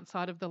colouring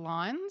outside of the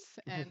lines,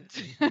 and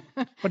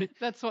But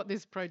that's what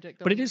this project.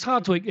 But it is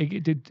hard to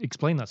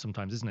explain that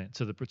sometimes, isn't it,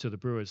 to the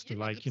brewers, to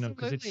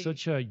because it's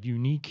such a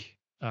unique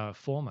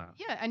format.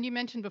 Yeah, and you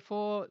mentioned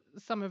before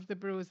some of the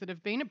brewers that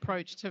have been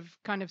approached have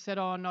kind of said,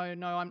 "Oh no,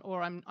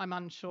 I'm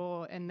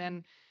unsure," and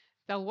then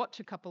they'll watch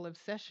a couple of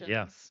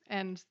sessions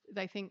and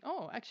they think,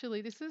 "Oh,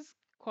 actually, this is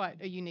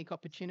quite a unique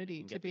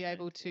opportunity to be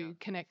able to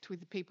connect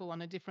with people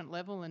on a different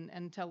level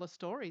and tell a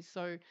story."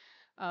 So,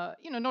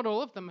 not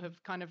all of them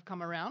have kind of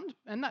come around,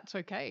 and that's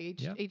okay.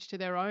 Each to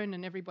their own,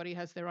 and everybody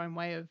has their own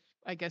way of,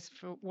 I guess,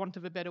 for want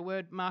of a better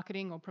word,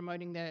 marketing or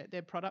promoting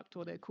their product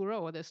or their kura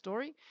or their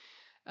story.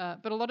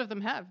 But a lot of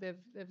them have.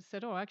 They've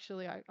said, "Oh,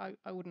 actually,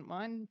 I wouldn't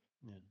mind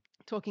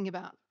talking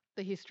about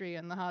the history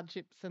and the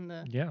hardships and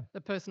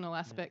the personal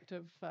aspect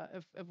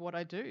of what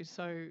I do."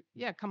 So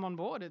come on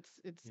board.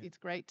 It's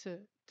great to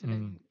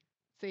then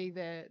see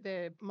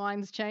their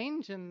minds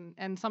change,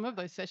 and some of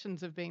those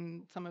sessions have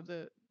been some of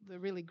the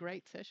really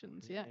great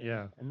sessions.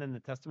 Yeah. And then the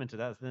testament to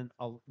that is then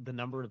the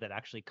number that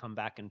actually come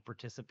back and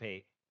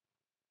participate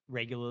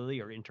regularly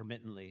or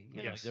intermittently.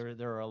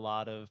 There are a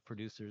lot of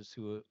producers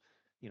who,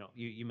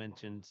 you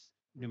mentioned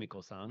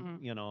Numiko-san,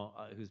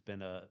 who's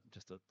been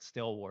just a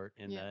stalwart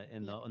in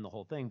the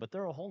whole thing. But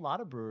there are a whole lot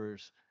of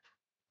brewers,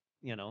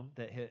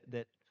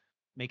 that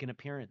make an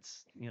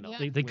appearance.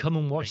 They come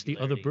and watch the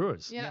other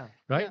brewers.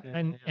 Right.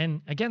 Yeah.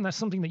 And again, that's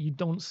something that you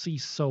don't see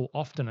so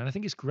often, and I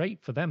think it's great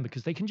for them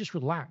because they can just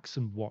relax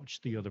and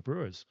watch the other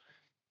brewers.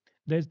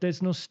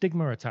 there's no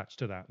stigma attached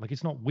to that. Like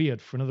it's not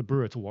weird for another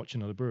brewer to watch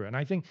another brewer. And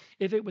I think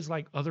if it was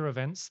like other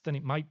events, then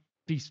it might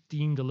be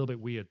deemed a little bit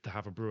weird to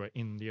have a brewer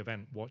in the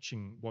event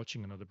watching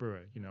another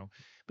brewer, you know.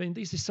 But in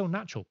this is so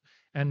natural,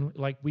 and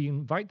like we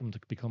invite them to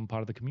become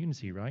part of the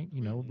community, right?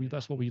 You know,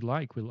 that's what we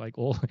like. We like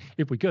all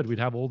if we could, we'd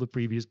have all the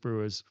previous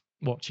brewers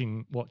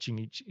watching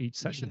each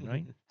session,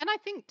 right? And I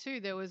think too,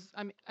 there was,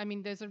 I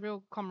mean, there's a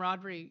real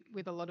camaraderie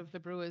with a lot of the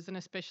brewers, and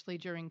especially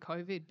during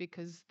COVID,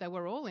 because they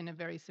were all in a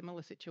very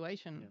similar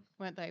situation,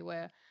 weren't they?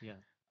 Where, Yeah.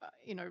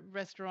 you know,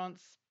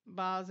 restaurants,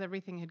 bars,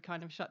 everything had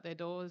kind of shut their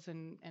doors,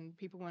 and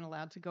people weren't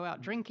allowed to go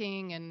out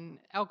drinking, and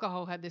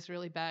alcohol had this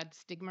really bad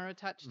stigma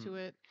attached to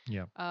it.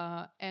 Yeah.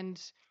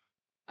 And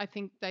I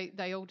think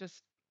they all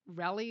just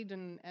rallied,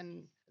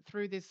 and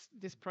through this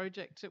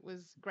project, it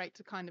was great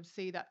to kind of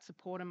see that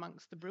support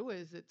amongst the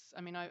brewers. It's,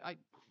 I mean, I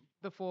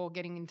before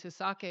getting into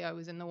sake, I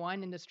was in the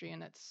wine industry,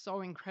 and it's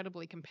so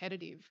incredibly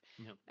competitive.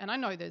 Yep. And I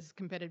know there's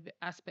competitive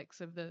aspects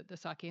of the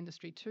sake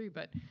industry too,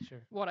 but Sure.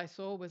 what I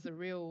saw was a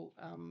real,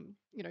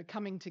 you know,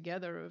 coming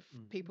together of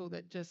people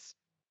that just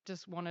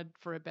wanted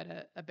for a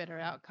better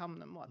outcome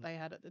than what they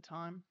had at the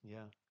time.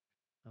 Yeah,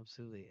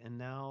 absolutely. And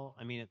now,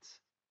 I mean,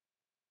 it's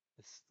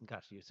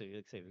gosh, you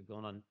like say we're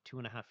going on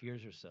 2.5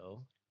 years or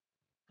so.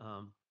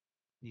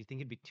 Do you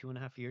think it'd be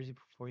 2.5 years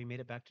before you made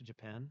it back to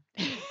Japan?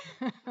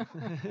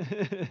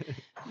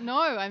 No,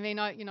 I mean,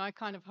 I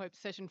kind of hope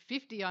session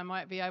 50 I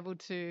might be able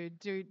to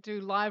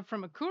do live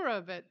from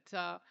Akura,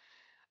 but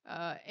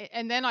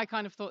and then I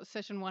kind of thought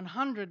session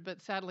 100,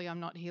 but sadly I'm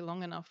not here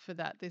long enough for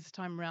that this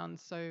time round.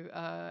 So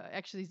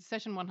actually,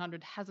 session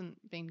 100 hasn't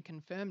been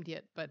confirmed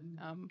yet, but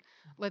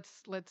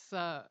let's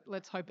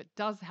hope it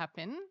does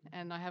happen.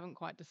 And I haven't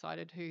quite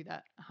decided who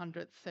that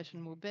 100th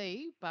session will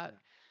be, but.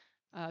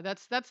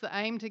 That's the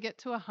aim, to get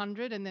to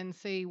 100 and then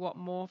see what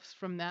morphs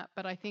from that.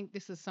 But I think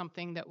this is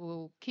something that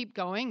will keep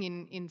going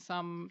in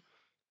some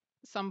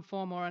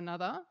form or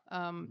another.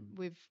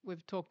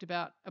 We've talked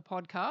about a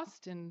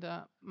podcast, and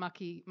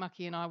Maki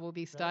and I will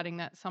be starting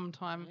that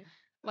sometime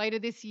later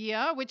this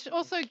year, which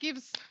also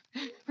gives.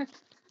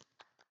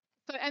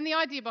 So, and the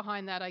idea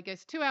behind that, I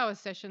guess, 2-hour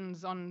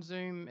sessions on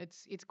Zoom.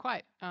 It's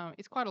quite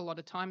a lot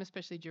of time,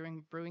 especially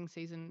during brewing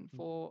season,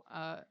 for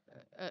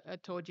a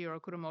Toji or a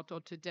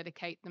Kurumoto to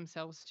dedicate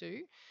themselves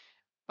to.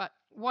 But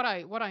what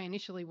I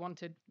initially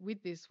wanted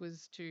with this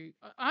was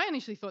I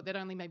initially thought there'd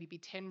only maybe be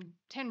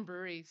 10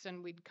 breweries,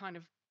 and we'd kind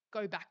of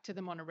go back to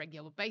them on a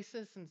regular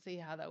basis and see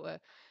how they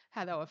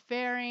were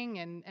faring,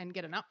 and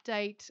get an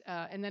update.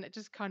 And then it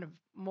just kind of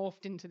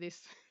morphed into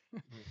this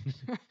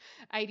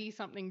 80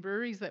 something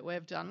breweries that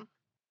we've done.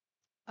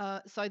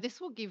 So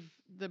this will give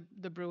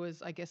the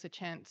brewers, I guess, a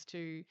chance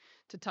to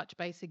touch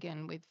base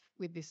again with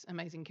this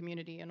amazing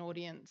community and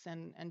audience,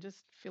 and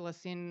just fill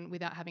us in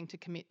without having to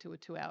commit to a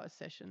 2-hour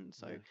session.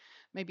 So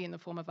maybe in the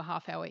form of a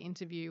half-hour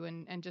interview,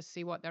 and just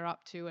see what they're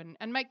up to,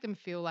 and make them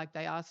feel like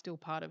they are still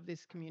part of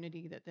this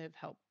community that they've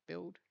helped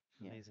build.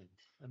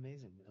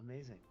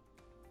 Amazing.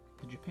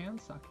 The Japan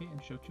Sake and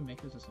Shochu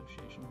Makers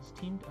Association has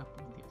teamed up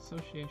with the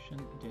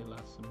Association de la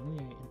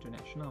Sommelier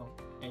Internationale,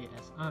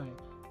 ASI,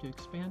 to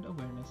expand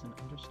awareness and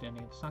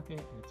understanding of sake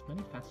and its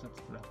many facets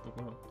throughout the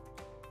world.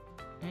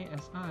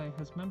 ASI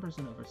has members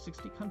in over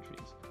 60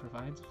 countries and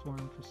provides a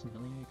forum for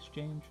sommelier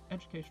exchange,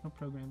 educational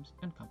programs,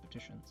 and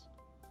competitions.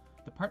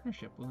 The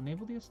partnership will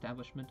enable the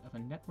establishment of a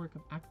network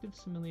of active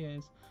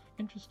sommeliers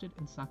interested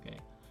in sake,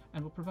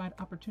 and will provide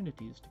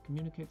opportunities to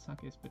communicate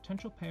sake's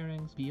potential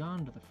pairings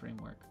beyond the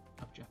framework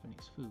of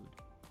Japanese food.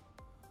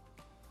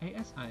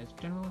 ASI's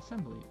General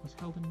Assembly was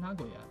held in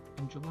Nagoya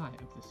in July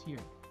of this year.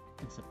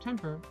 In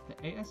September, the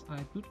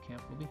ASI Boot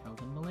Camp will be held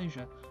in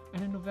Malaysia,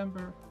 and in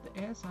November,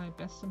 the ASI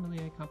Best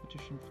Sommelier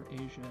Competition for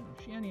Asia and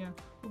Oceania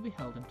will be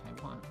held in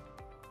Taiwan.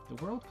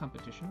 The World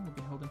Competition will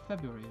be held in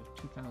February of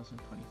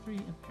 2023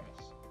 in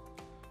Paris.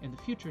 In the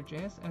future,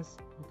 JSS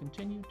will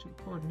continue to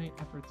coordinate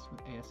efforts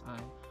with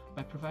ASI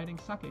by providing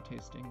sake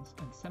tastings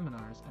and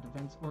seminars at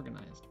events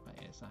organized by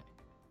ASI.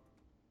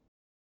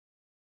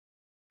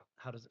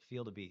 How does it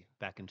feel to be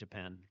back in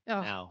Japan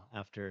Oh. now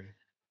after?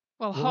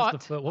 Well,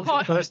 What was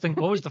the first thing?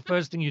 What was the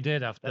first thing you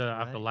did after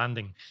right.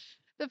 landing?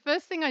 The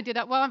first thing I did,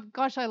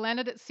 I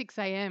landed at 6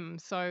 a.m.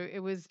 So it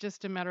was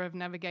just a matter of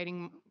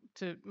navigating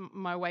to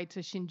my way to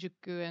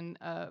Shinjuku, and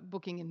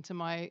booking into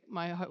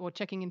or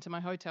checking into my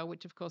hotel,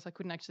 which of course I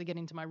couldn't actually get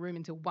into my room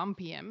until 1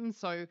 p.m.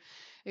 So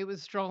it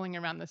was strolling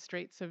around the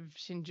streets of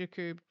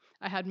Shinjuku.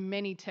 I had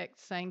many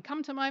texts saying,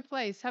 "Come to my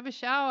place, have a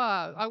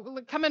shower,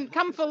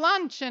 come for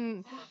lunch,"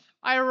 and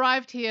I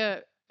arrived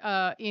here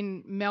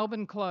in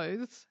Melbourne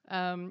clothes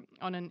on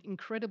an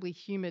incredibly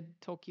humid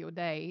Tokyo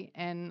day,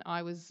 and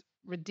I was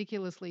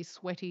ridiculously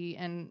sweaty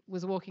and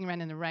was walking around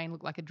in the rain,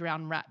 looked like a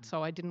drowned rat.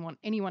 So I didn't want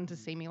anyone to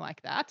see me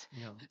like that.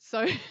 Yeah.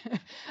 So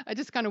I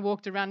just kind of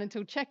walked around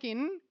until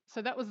check-in.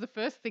 So that was the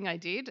first thing I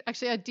did.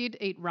 Actually, I did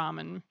eat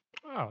ramen.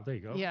 Oh, there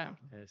you go. Yeah.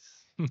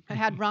 Yes. I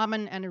had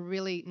ramen and a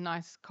really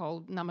nice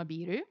cold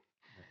namabiru. Yes.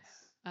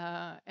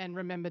 and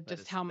remembered That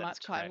just is how that is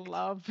much I correct.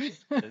 love.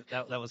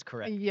 That was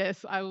correct.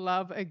 Yes, I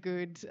love a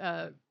good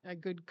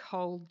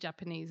cold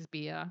Japanese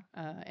beer,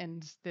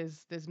 and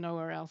there's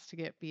nowhere else to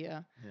get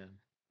beer Yeah.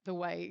 the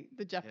way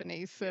the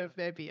Japanese serve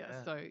their beer.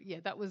 Yeah. So yeah,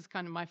 that was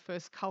kind of my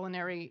first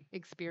culinary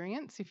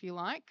experience, if you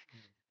like.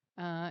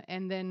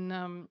 And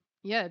then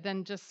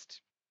then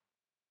just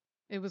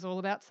it was all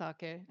about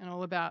sake and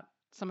all about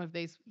some of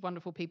these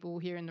wonderful people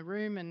here in the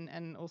room,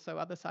 and also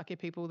other sake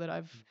people that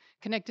I've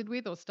connected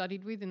with or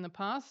studied with in the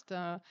past,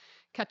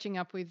 catching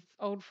up with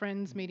old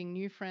friends, meeting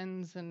new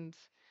friends, and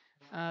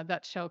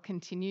that shall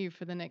continue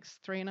for the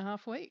next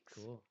 3.5 weeks.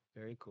 Cool.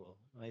 Very cool.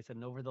 Like I said,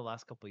 and over the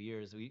last couple of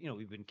years,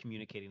 we've been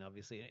communicating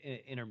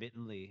obviously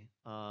intermittently.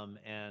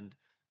 And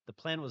the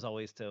plan was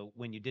always to,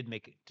 when you did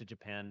make it to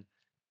Japan,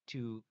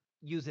 to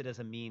use it as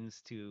a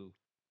means to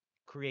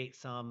create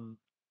some,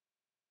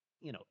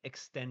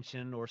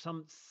 extension or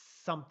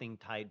something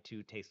tied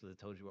to Taste of the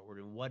Toji, what we're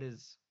doing.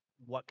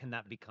 What can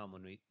that become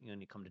when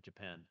you come to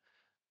Japan?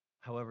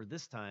 However,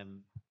 this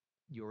time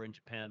you were in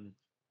Japan,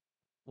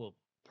 well,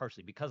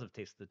 partially because of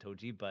Taste of the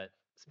Toji, but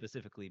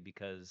specifically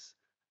because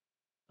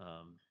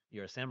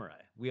you're a samurai.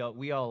 We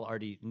all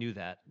already knew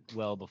that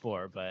well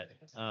before, but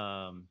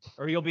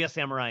or you'll be a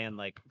samurai in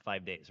like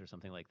 5 days or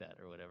something like that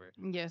or whatever.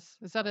 Yes.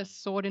 Is that a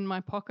sword in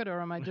my pocket,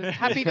 or am I just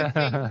happy to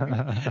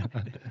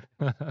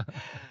see you?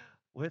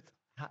 With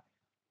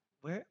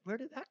where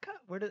did that come?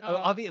 Where did Oh.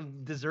 obviously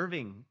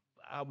deserving,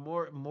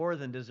 more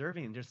than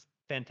deserving, just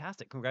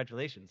fantastic.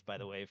 Congratulations, by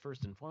the way,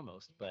 first and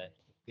foremost. But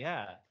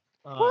yeah,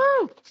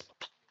 Woo!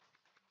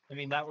 I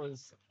mean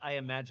I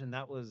imagine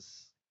that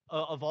was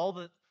of all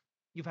the,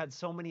 you've had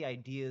so many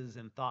ideas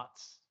and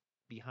thoughts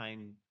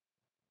behind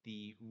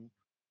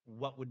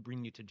what would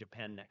bring you to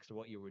Japan next or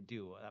what you would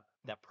do.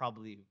 That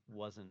probably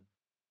wasn't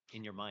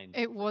in your mind.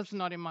 It was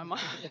not in my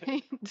mind.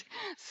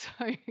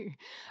 So,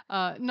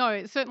 no,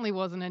 it certainly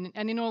wasn't.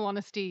 And in all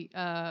honesty,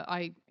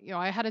 I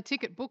had a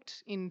ticket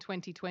booked in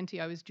 2020.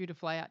 I was due to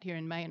fly out here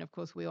in May, and of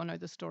course, we all know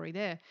the story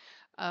there.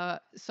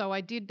 So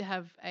I did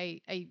have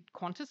a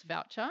Qantas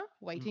voucher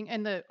waiting,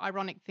 and the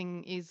ironic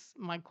thing is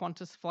my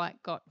Qantas flight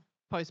got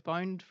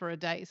postponed for a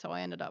day, so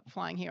I ended up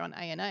flying here on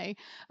ANA.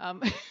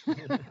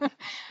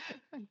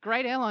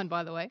 Great airline,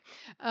 by the way.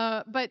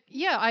 But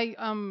yeah,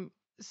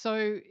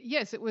 so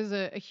yes, it was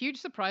a huge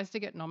surprise to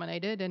get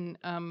nominated, and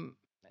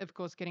of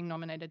course, getting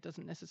nominated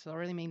doesn't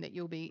necessarily mean that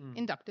you'll be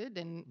inducted.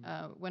 And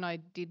when I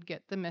did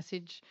get the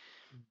message,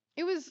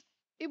 it was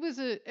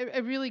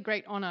a really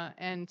great honor,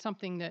 and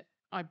something that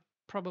I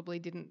probably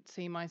didn't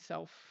see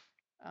myself,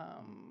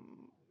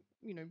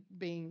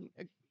 being.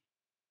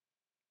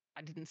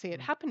 I didn't see it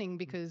happening,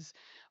 because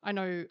I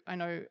know,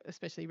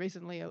 especially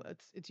recently,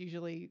 it's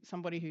usually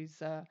somebody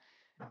who's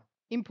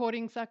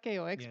importing sake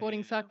or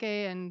exporting sake,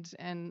 and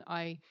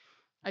I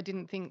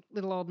didn't think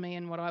little old me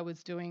and what I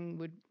was doing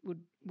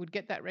would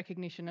get that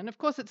recognition. And of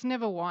course, it's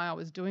never why I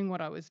was doing what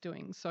I was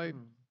doing. So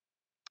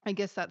I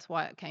guess that's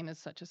why it came as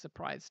such a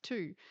surprise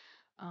too.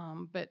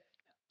 But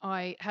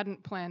I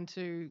hadn't planned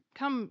to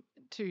come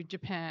to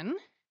Japan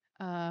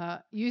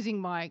using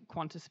my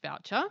Qantas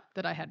voucher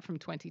that I had from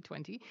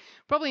 2020,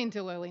 probably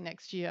until early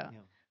next year.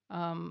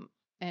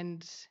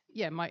 And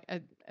yeah,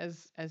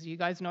 as you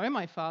guys know,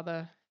 my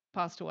father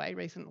passed away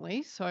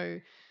recently, so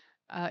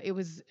it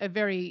was a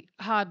very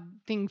hard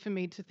thing for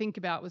me to think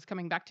about, was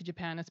coming back to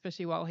Japan,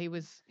 especially while he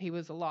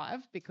was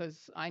alive,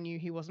 because I knew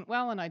he wasn't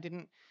well, and I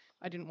didn't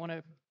want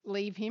to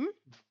leave him.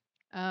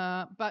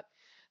 But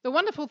the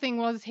wonderful thing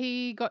was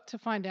he got to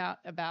find out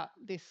about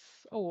this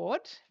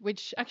award,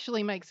 which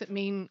actually makes it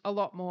mean a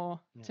lot more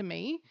to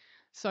me.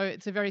 So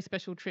it's a very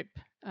special trip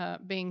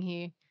being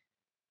here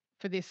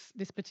for this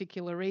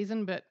particular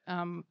reason. But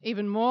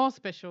even more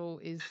special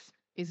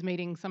is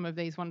meeting some of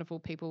these wonderful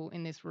people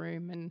in this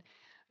room, and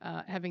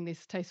having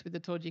this Taste with the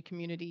Toji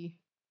community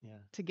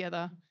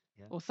together,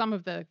 or some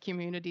of the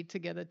community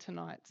together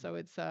tonight. So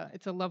it's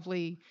a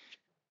lovely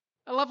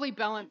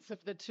balance of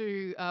the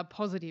two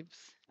positives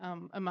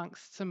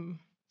amongst some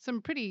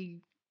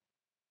pretty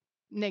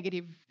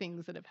negative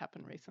things that have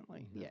happened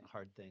recently.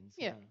 Hard things.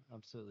 Yeah.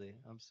 Absolutely.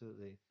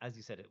 As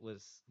you said, it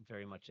was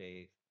very much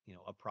a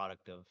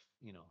product of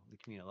the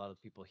community. A lot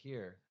of people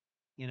here,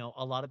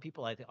 a lot of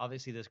people, I think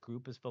obviously this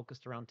group is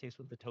focused around Taste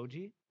with the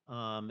Toji,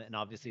 and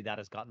obviously that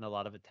has gotten a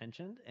lot of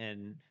attention,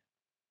 and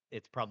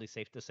it's probably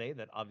safe to say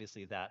that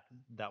obviously that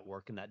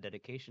work and that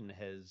dedication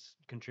has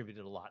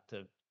contributed a lot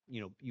to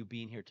you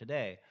being here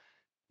today.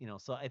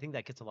 So I think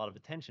that gets a lot of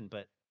attention,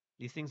 but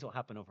these things don't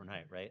happen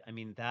overnight, right? I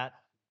mean, that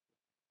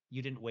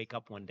you didn't wake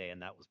up one day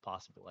and that was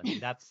possible. I mean,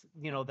 that's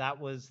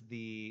that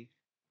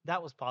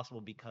was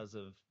possible because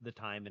of the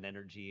time and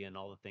energy and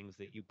all the things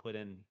that you put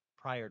in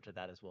prior to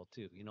that as well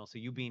too. So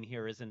you being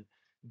here isn't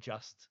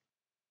just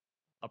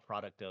a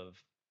product of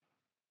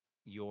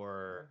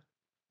your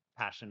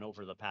passion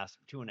over the past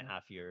 2.5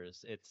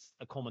 years. It's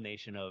a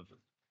culmination of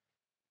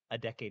a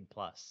decade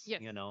plus.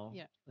 Yes.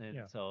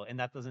 And so, and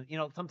that doesn't,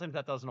 sometimes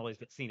that doesn't always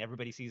get seen.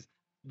 Everybody sees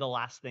the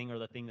last thing or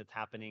the thing that's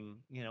happening,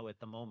 at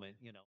the moment,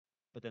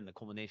 but then the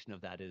culmination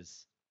of that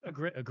is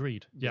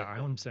Agreed. Yeah, I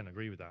Yeah. 100%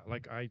 agree with that.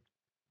 Like I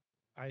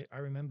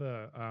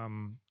remember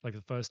like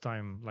the first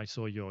time I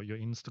saw your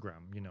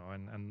Instagram,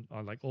 and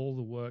like all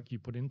the work you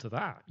put into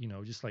that,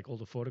 just like all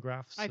the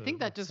photographs I think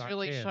that of just sake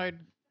really and showed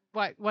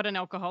what an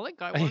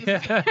alcoholic I was.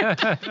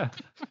 yeah.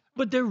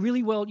 But they're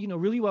really well,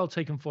 really well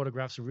taken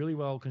photographs, really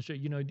well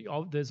constructed.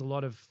 There's a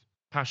lot of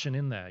passion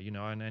in there,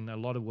 and a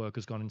lot of work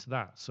has gone into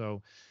that.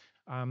 So,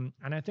 and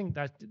I think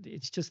that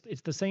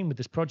it's the same with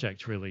this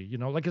project, really.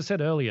 Like I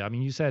said earlier, I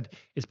mean, you said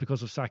it's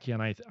because of Saki,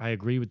 and I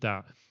agree with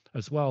that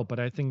as well. But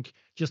I think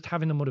just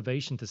having the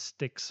motivation to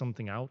stick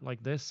something out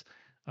like this,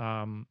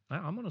 I'm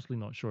honestly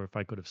not sure if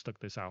I could have stuck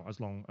this out as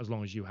long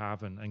as you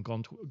have and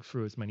gone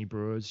through as many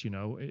brewers.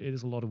 It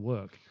is a lot of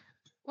work.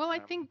 Well, I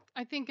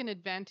think an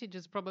advantage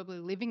is probably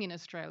living in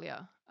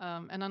Australia.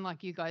 And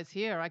unlike you guys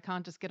here, I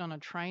can't just get on a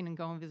train and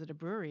go and visit a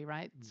brewery,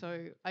 right?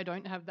 So I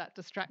don't have that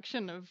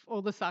distraction of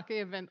all the sake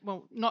event.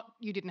 Well, not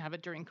you didn't have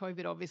it during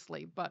COVID,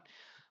 obviously, but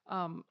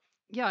um,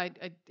 yeah,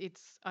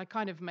 I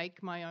kind of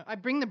make my own. I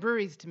bring the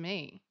breweries to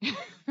me.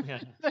 Yeah.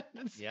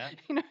 That's- Yeah.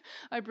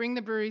 I bring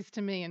the breweries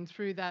to me, and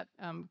through that,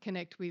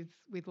 connect with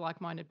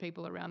like-minded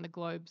people around the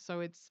globe. So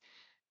it's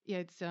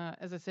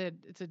as I said,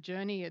 it's a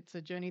journey. It's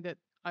a journey that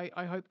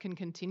I hope can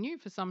continue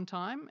for some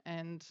time,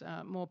 and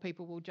more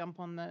people will jump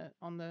on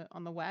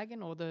the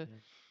wagon or the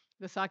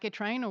sake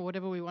train or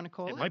whatever we want to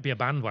call It it. might be a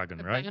bandwagon,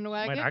 A right?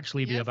 bandwagon. Might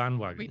actually be a Yes.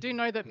 bandwagon. We do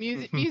know that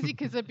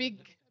music is a big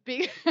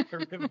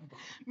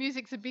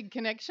music's a big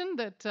connection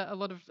that a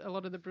lot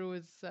of the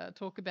brewers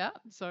talk about.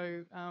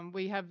 So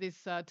we have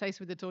this Taste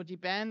with the Torji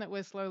band that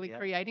we're slowly Yep.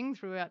 creating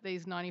throughout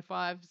these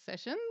 95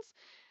 sessions.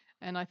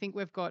 And I think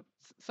we've got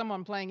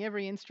someone playing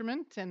every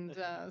instrument and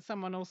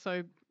someone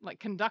also like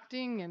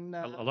conducting and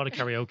A lot of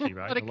karaoke,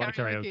 right? a lot of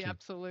karaoke,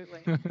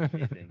 absolutely.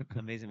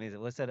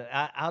 Amazing. Well, said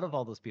out of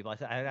all those people,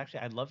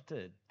 I'd love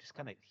to just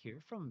kind of hear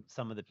from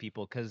some of the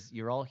people because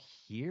you're all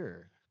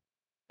here.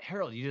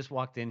 Harold, you just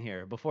walked in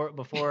here before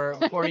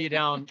you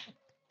down.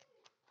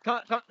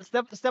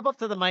 Step up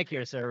to the mic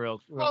here, sir, real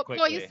Well, quickly.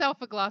 pour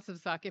yourself a glass of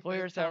sake. Pour first,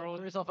 yourself, Harold.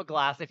 pour yourself a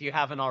glass if you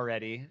haven't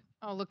already.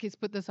 Oh, look, he's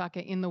put the sake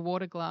in the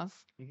water glass.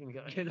 You can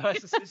go.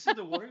 This is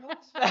the water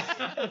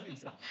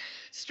glass?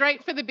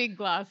 Straight for the big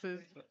glasses.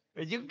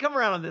 You can come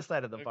around on this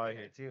side of the bar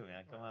here too,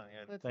 man. Come on.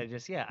 Yeah. Let's- But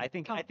just I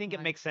think Come it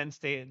on. makes sense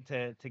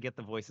to get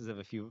the voices of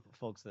a few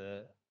folks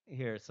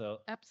here.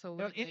 So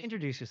Absolutely.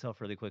 introduce yourself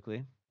really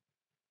quickly.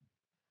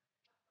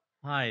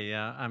 Hi,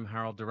 I'm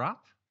Harold Durop.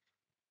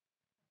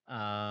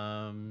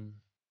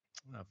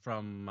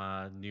 From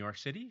New York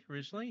City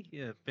originally.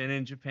 Yeah, been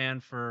in Japan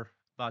for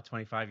about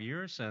 25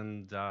 years,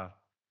 and I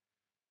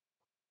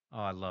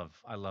love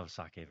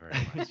sake very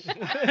much.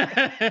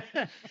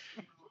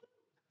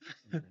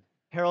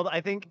 Harold,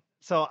 I think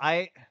so.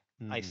 I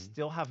Mhm.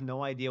 still have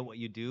no idea what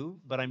you do,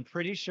 but I'm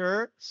pretty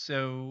sure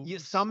So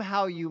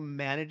somehow you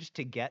managed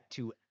to get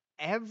to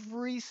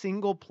every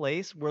single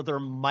place where there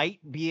might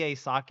be a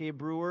sake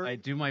brewer. I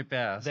do my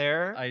best.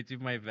 There? I do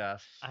my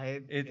best.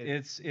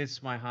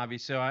 It's my hobby.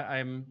 So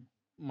I'm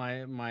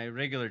my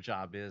regular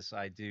job is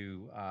I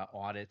do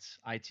audits,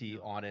 IT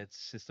audits,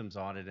 systems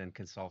audit, and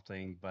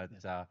consulting. But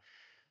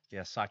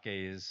yeah, sake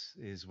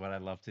is what I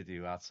love to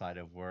do outside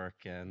of work,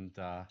 and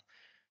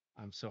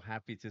I'm so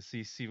happy to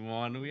see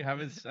Simon. I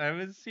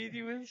haven't seen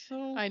you in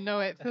so. I know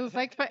it feels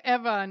like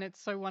forever, and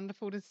it's so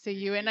wonderful to see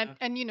you. And Yeah.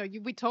 and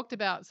we talked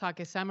about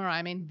Sake Samurai.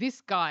 I mean,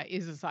 this guy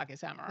is a Sake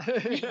Samurai.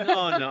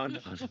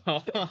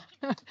 No.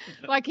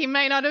 Like he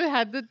may not have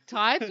had the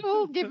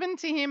title given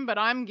to him, but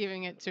I'm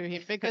giving it to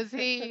him because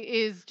he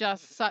is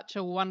just such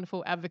a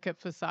wonderful advocate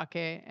for sake.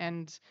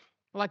 And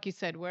like you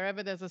said,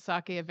 wherever there's a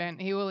sake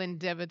event, he will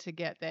endeavor to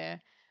get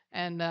there.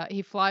 And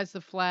he flies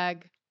the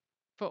flag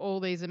for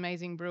all these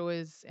amazing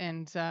brewers.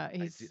 And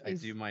I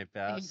do my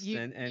best, you-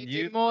 and you do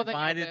you more than your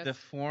provided the best.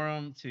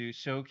 forum to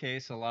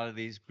showcase a lot of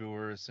these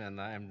brewers,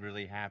 and I'm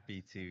really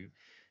happy to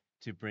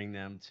bring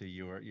them to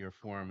your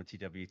forum at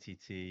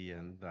TWTT,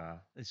 and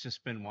it's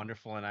just been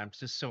wonderful, and I'm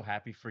just so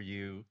happy for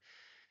you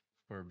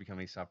for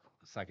becoming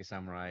Sake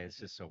Samurai. It's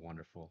just so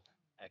wonderful.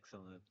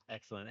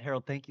 Excellent.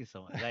 Harold, thank you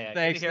so much.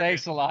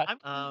 Thanks a lot.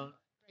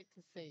 great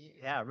to see you.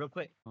 Yeah, real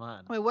quick. Come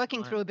on. We're working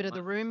Come on, through a bit of come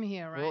the room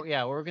here, right? Well,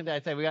 yeah, we're gonna. I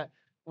say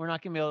we're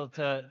not gonna be able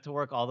to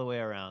work all the way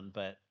around,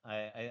 but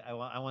I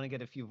want to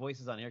get a few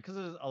voices on here because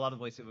there's a lot of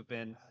voices who have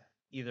been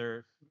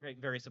either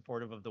very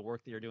supportive of the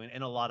work that you're doing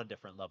in a lot of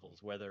different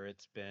levels, whether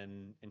it's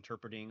been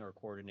interpreting or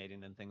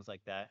coordinating and things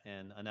like that.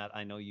 And Annette,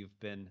 I know you've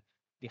been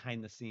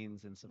behind the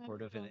scenes and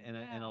supportive in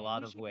a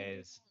lot of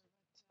ways.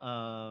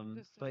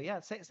 But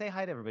yeah, say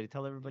hi to everybody.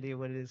 Tell everybody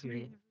what it is you're.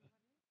 I'm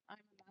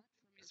Amat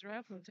from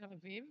Israel, from Tel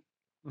Aviv.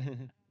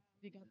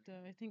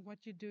 I think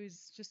what you do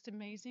is just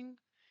amazing,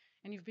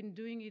 and you've been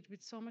doing it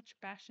with so much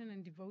passion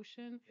and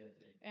devotion,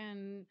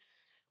 and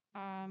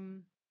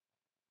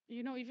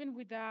even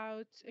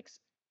without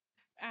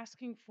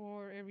asking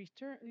for a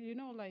return,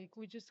 like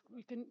we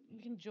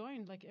can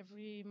join like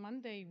every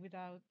Monday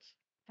without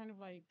kind of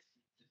like.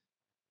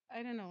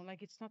 I don't know,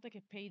 like it's not like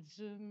a paid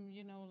Zoom,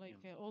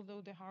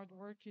 although the hard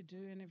work you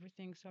do and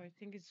everything. So I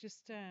think it's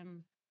just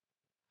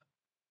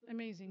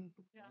amazing.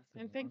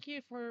 And thank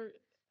you for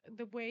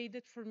the way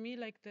that for me,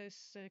 like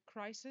this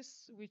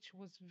crisis, which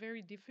was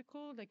very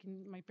difficult, like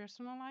in my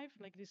personal life,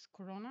 like this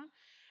Corona.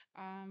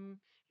 Um,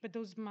 but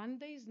those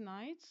Mondays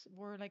nights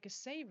were like a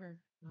saver.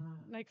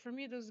 Like for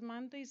me, those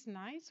Mondays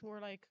nights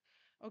were like,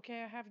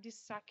 okay, I have this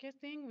sake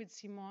thing with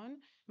Simone,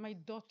 my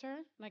daughter,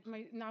 like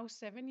my now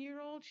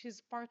 7-year-old.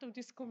 She's part of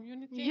this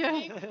community Yeah.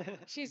 thing.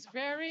 She's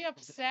very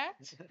upset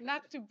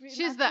not to be.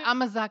 She's not the to-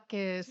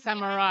 Amazake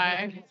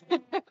samurai.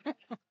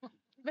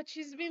 but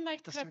she's been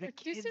like The sort of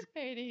kids-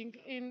 participating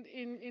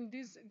in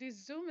this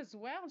Zoom as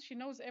well. She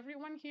knows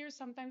everyone here.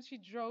 Sometimes she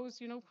draws,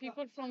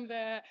 people from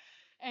the,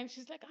 and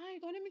she's like, "I'm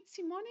gonna meet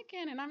Simone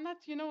again," and I'm not,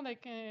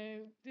 like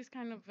this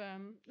kind of.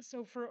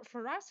 So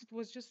for us, it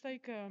was just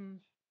like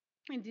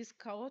in this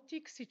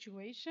chaotic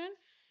situation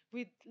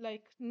with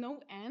like no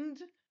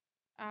end.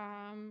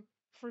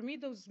 For me,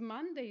 those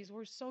Mondays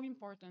were so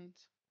important,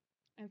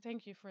 and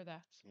thank you for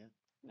that. Yeah.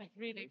 Like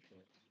really.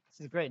 This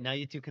is great. Now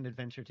you two can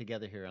adventure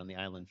together here on the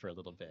island for a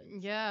little bit.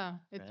 Yeah.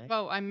 It's Right.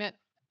 well, I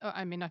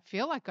mean, I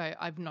feel like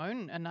I've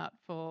known Anat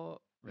for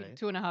Right.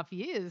 2.5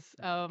 years.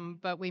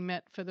 But we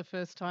met for the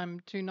first time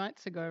 2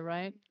 nights ago,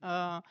 right?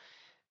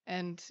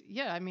 And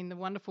yeah, I mean, the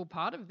wonderful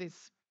part of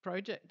this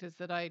project is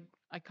that I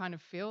kind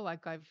of feel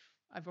like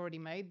I've already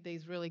made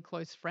these really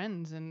close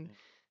friends, and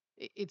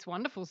it's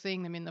wonderful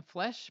seeing them in the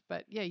flesh.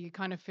 But yeah, you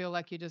kind of feel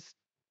like you're just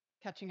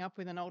catching up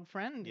with an old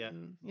friend. Yeah.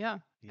 And Yeah.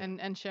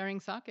 and sharing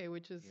sake,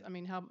 which is, Yeah. I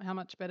mean, how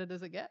much better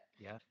does it get?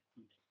 Yeah.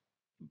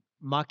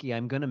 Maki,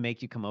 I'm gonna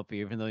make you come up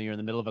here even though you're in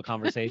the middle of a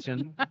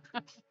conversation.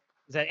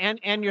 Is that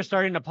and you're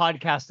starting a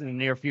podcast in the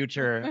near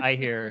future, I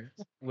hear,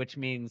 which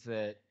means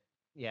that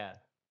Yeah,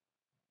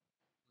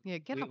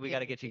 get we, up we here. got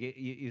to get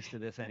you used to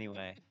this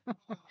anyway.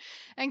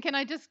 And can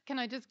I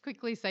just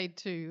quickly say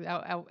too,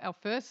 our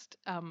first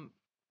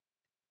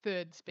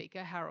third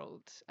speaker,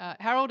 Harold.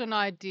 Harold and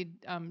I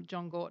did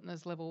John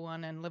Gortner's level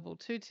 1 and level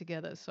 2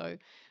 together, so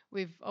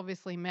we've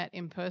obviously met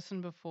in person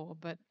before.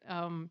 But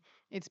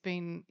it's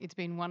been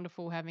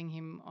wonderful having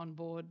him on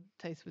board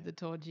Taste with the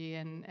Torji,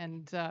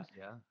 and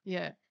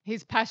yeah,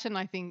 his passion,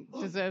 I think,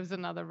 deserves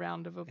another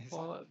round of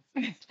applause.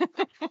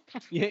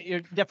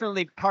 You're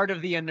definitely part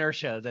of the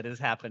inertia that is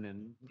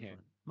happening here.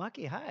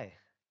 Maki, hi.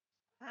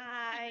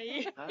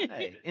 Hi.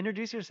 Hi.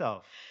 Introduce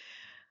yourself.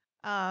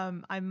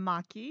 I'm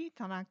Maki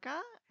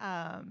Tanaka.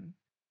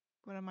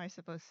 What am I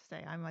supposed to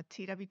say? I'm a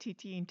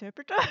TWTT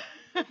interpreter.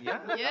 Yeah,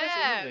 Yeah.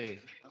 absolutely.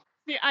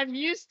 See, I'm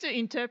used to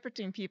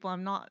interpreting people.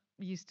 I'm not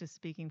used to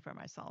speaking for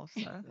myself.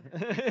 So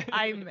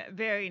I'm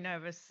very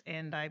nervous,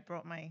 and I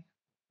brought my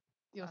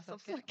Your glass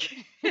of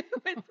sake. sake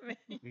with me.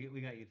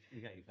 we got you covered.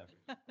 We got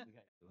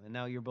you. And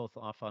now you're both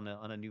off on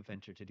a new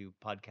venture to do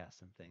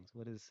podcasts and things.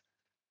 What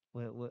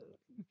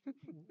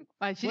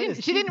Right, she what didn't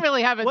is she didn't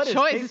really have a what is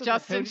choice, Taste of the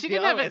Justin. Toad She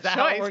didn't Show? have a Is that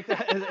how it choice. works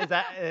out?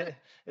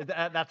 Is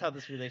that that's how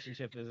this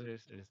relationship is, or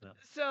is not?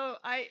 So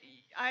I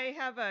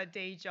have a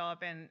day job,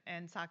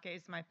 and sake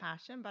is my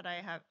passion, but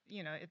I have,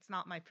 it's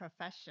not my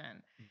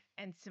profession.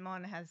 And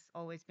Simone has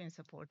always been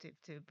supportive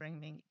to bring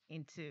me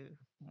into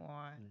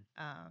more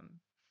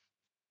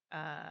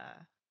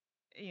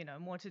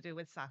more to do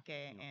with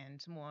sake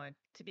and more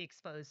to be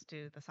exposed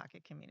to the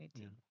sake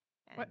community.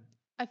 What- And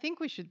I think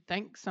we should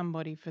thank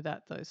somebody for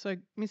that, though. So,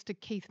 Mr.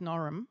 Keith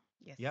Norum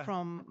yes. Yeah.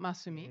 from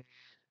Masumi,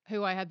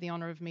 who I had the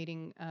honor of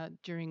meeting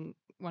during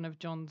one of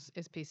John's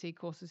SPC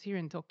courses here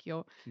in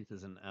Tokyo. Keith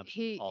is an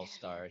He- absolute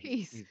all-star.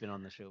 he's- He's been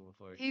on the show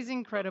before. He's Love that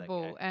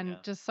incredible guy. and Yeah.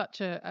 just such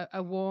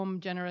a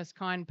warm, generous,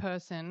 kind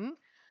person.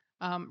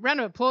 Round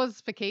of applause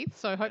for Keith.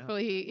 So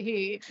hopefully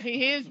he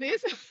hears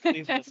this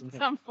Please at listen to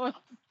some point.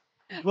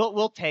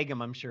 We'll tag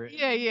him, I'm sure.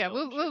 Yeah, I'm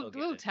sure he'll get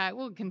we'll it. tag,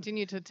 we'll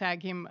continue to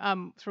tag him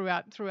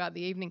throughout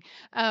the evening.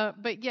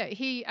 But yeah,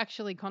 he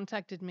actually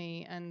contacted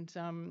me, and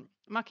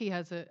Maki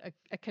has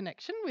a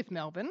connection with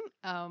Melbourne,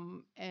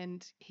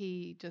 and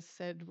he just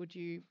said, "Would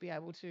you be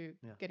able to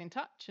get in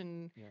touch?"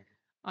 And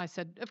I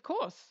said, "Of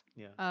course."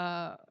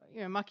 Yeah.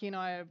 Maki and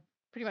I are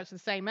pretty much the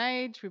same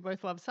age. We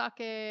both love sake,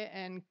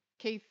 and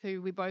Keith,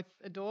 who we both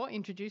adore,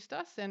 introduced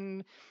us,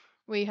 and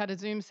we had a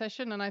Zoom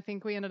session, and I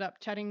think we ended up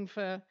chatting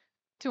for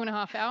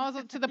 2.5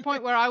 hours to the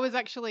point where I was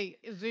actually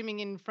zooming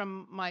in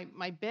from my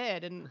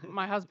bed, and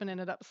my husband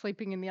ended up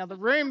sleeping in the other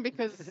room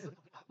because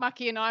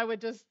Maki and I were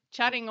just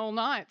chatting all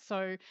night.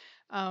 So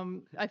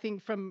I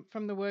think from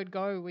the word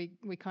go,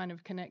 we kind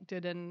of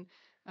connected, and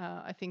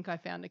I think I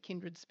found a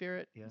kindred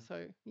spirit. Yeah.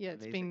 So yeah,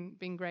 it's Amazing.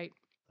 been great.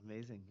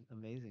 Amazing.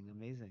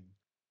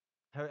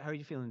 How are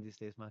you feeling these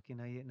days, Maki?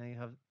 Now you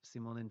have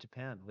Simone in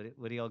Japan.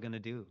 What are y'all gonna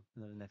do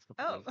in the next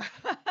couple of days?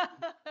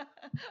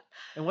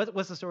 And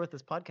what's the story with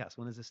this podcast?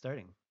 When is this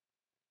starting?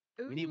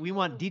 We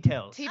want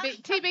details.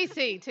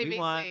 TBC. We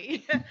want-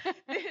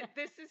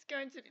 This is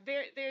going to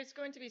there's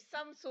going to be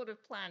some sort of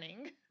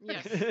planning.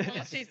 Yes.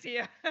 While she's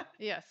here.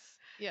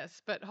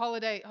 Yes, but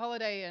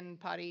holiday and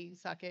party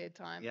sake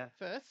time Yeah.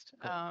 first,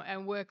 Cool.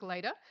 and work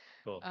later.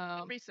 Cool.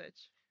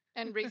 Research.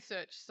 And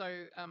research.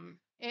 So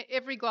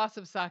every glass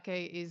of sake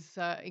is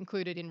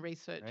included in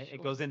research. Right? It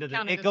or goes into the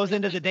counted it as goes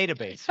into the research.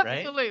 database,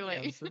 right? Absolutely.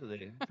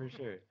 Absolutely, for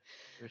sure,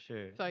 for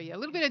sure. So yeah, a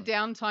little bit of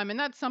downtime, and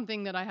that's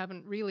something that I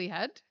haven't really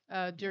had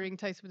during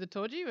Taste with the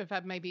Torji. We've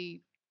had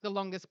maybe the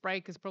longest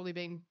break has probably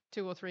been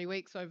 2 or 3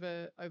 weeks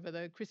over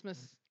the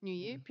Christmas New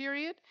Year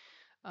period.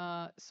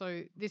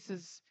 So this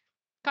is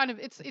kind of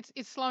it's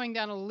slowing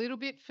down a little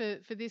bit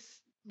for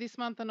this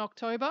month in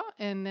October,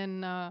 and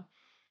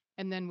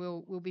then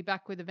we'll be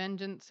back with a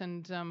vengeance,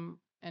 and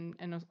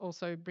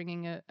also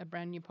bringing a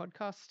brand new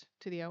podcast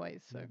to the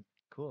OAs. So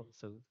Cool.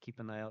 So keep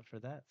an eye out for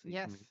that. So you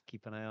yes, can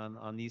keep an eye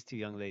on these two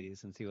young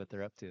ladies and see what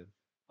they're up to.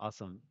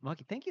 Awesome.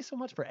 Maki, thank you so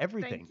much for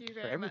everything. Thank you For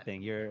very much.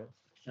 everything. You're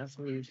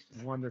absolutely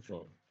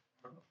wonderful.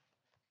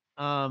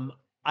 Um,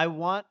 I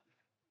want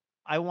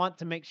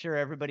to make sure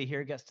everybody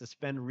here gets to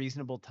spend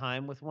reasonable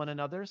time with one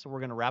another. So we're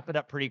going to wrap it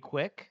up pretty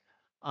quick.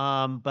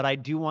 But I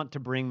do want to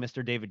bring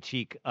Mr. David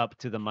Cheek up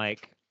to the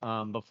mic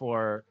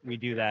before we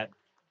do that.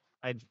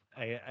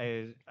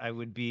 I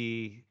would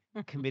be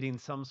committing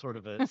some sort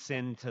of a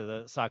sin to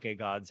the sake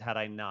gods had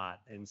I not.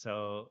 And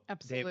so,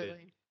 David,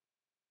 absolutely.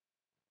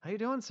 how you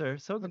doing, sir?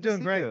 So good I'm to doing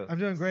see great. you. I'm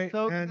doing great.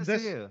 So And good to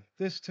see you.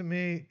 this to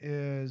me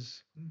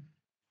is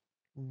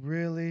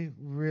really,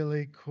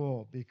 really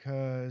cool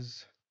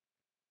because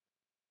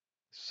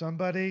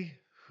somebody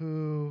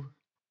who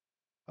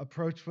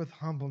approached with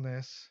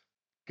humbleness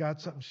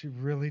got something she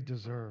really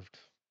deserved.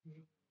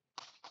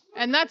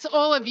 And that's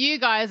all of you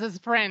guys as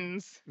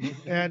friends.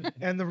 And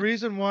the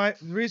reason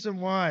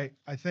why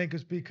I think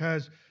is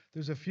because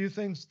there's a few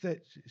things that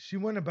she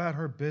went about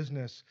her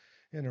business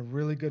in a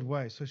really good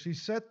way. So she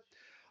said,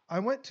 I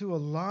went to a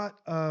lot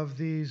of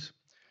these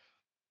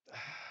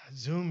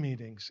Zoom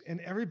meetings, and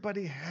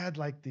everybody had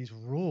like these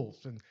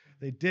rules, and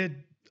they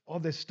did all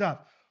this stuff.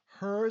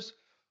 Hers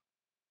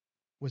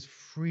was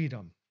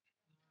freedom.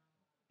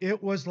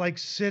 It was like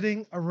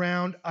sitting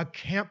around a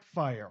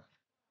campfire.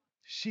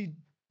 She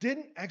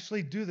didn't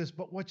actually do this,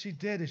 but what she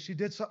did is she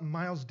did something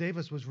Miles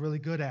Davis was really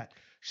good at.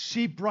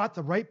 She brought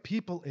the right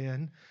people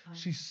in.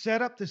 She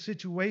set up the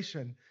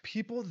situation.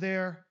 People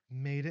there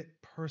made it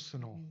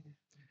personal.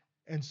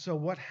 And so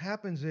what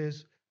happens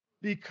is,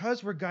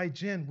 because we're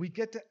Gaijin, we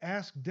get to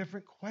ask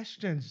different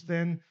questions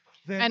than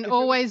And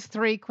always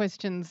 3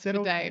 questions per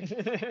Then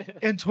day.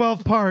 in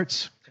 12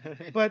 parts.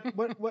 But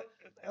what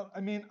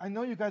I mean, I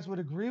know you guys would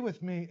agree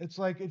with me. It's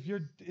like if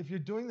you're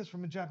doing this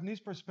from a Japanese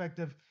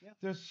perspective,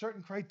 there's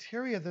certain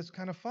criteria that's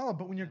kind of followed.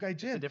 But when you're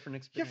It's a Gaijin,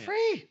 different you're experience.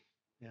 free.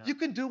 Yeah. You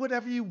can do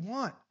whatever you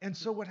want. And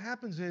so what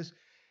happens is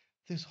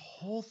this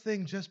whole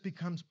thing just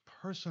becomes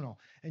personal,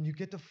 and you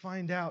get to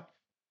find out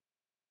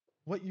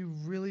what you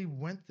really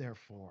went there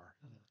for.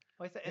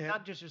 Well, and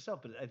not just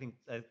yourself, but I think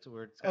that's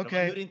where it's kind of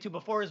Okay. alluding to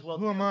before as well.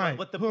 Who too, am but I?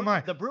 What the Who am I?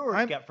 the brewers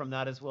I'm- get from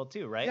that as well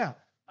too, right? Yeah.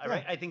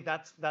 Right. I think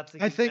that's the I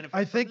huge think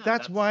benefit from that.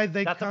 that's why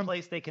they that's come. a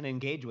place they can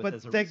engage with But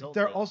as a they result.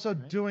 they're of it, also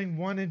right? doing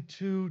 1 and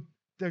 2.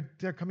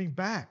 They're coming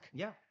back.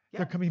 Yeah.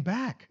 They're coming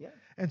back. Yeah.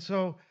 And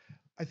so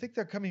I think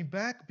they're coming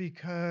back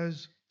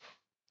because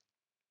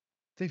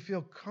they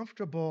feel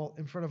comfortable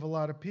in front of a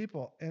lot of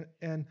people.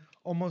 And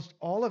almost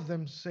all of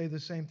them say the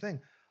same thing.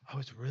 I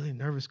was really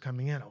nervous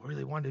coming in. I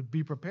really wanted to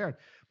be prepared.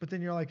 But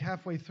then you're like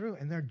halfway through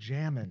and they're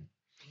jamming.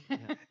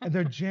 And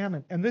they're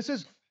jamming. And this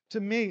is, to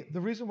me, the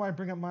reason why I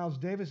bring up Miles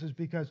Davis is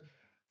because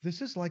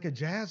this is like a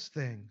jazz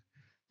thing.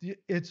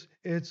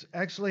 It's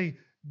actually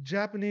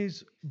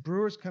Japanese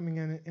brewers coming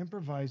in and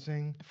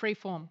improvising Free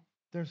form.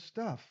 their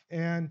stuff.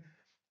 And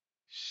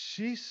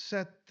she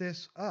set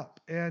this up.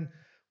 And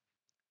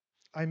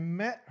I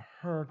met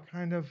her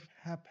kind of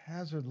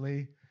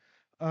haphazardly,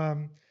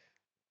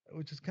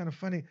 which is kind of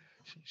funny.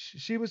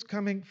 She was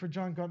coming for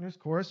John Gutner's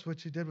course,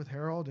 which she did with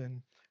Harold,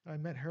 and I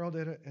met Harold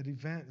at an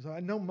event. So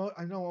I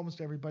know almost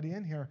everybody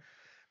in here,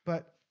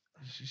 but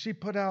she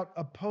put out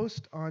a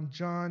post on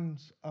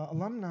John's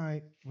alumni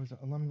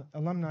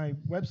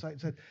website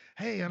and said,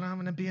 "Hey, and I'm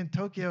going to be in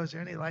Tokyo. Is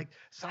there any like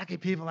sake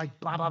people like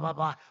blah blah blah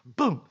blah?"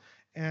 Boom,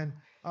 and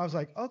I was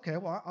like, "Okay,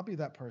 well, I'll be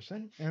that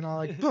person," and I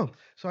like boom.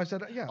 So I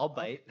said, "Yeah, I'll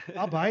bite.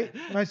 I'll bite."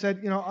 And I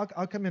said,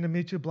 I'll come in and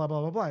meet you, blah, blah,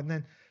 blah, blah. And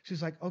then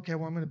she's like, "Okay,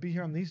 well, I'm going to be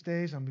here on these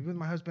days. I'm going to be with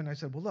my husband." I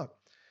said, "Well, look,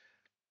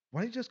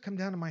 why don't you just come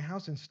down to my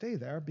house and stay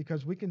there?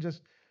 Because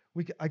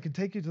I can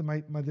take you to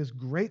my this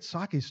great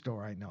sake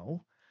store I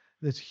know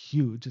that's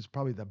huge. It's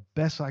probably the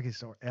best sake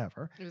store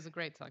ever." It was a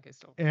great sake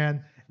store.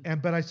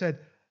 But I said,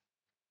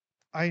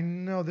 "I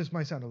know this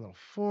might sound a little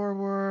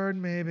forward,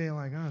 maybe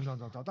like, oh, no.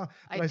 But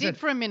I did said,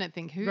 for a minute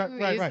think, who is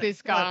right.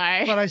 this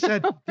guy? But I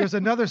said, there's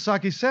another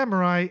sake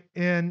samurai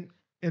in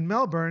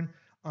Melbourne,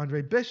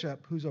 Andre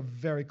Bishop, who's a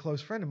very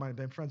close friend of mine. I've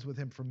been friends with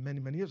him for many,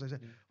 many years. I said,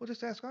 well,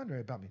 just ask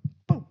Andre about me.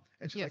 Boom.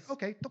 And she's like,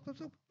 okay.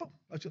 Boom.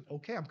 I said,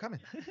 okay, I'm coming.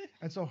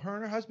 And so her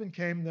and her husband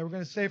came. They were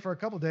going to stay for a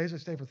couple of days. They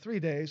stayed for 3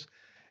 days.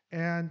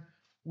 And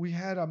we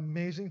had an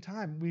amazing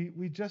time.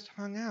 We just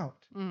hung out.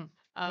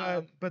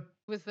 But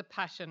it was the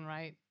passion,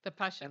 right? The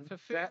passion for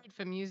food,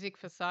 for music,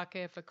 for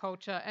sake, for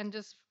culture, and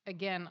just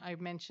again, I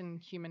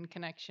mentioned human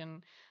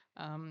connection,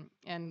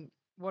 and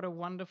what a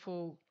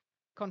wonderful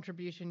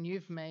contribution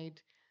you've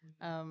made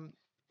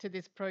to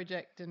this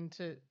project and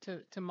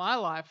to my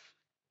life.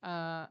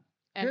 And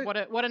Here-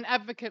 what an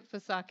advocate for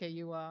sake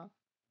you are.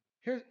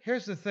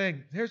 Here's the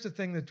thing. Here's the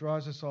thing that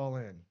draws us all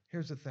in.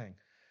 Here's the thing.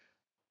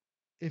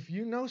 If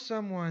you know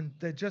someone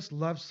that just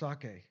loves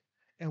sake,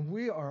 and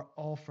we are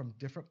all from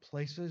different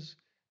places,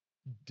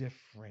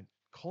 different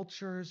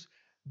cultures,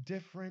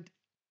 different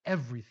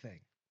everything.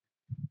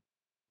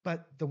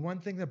 But the one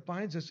thing that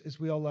binds us is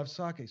we all love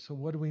sake. So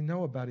what do we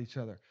know about each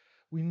other?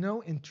 We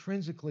know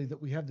intrinsically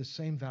that we have the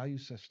same value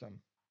system.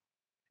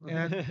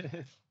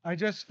 And I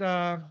just,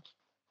 I'm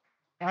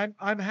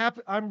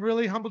happy. I'm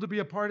really humbled to be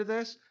a part of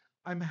this.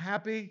 I'm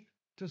happy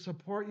to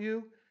support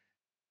you.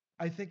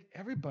 I think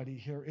everybody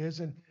here is,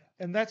 and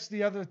that's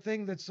the other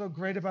thing that's so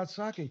great about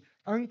sake: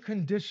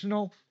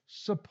 unconditional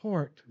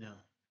support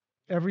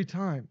every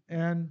time.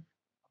 And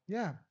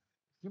yeah,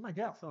 you're my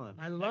gal. Excellent.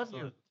 I love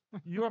Excellent. you.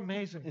 You're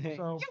amazing.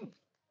 So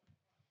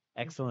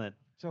Excellent.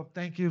 So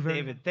thank you very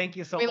David, thank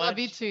you so We much. love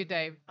you too,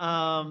 Dave.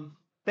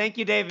 Thank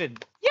you,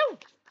 David.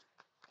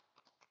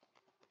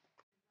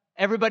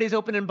 Everybody's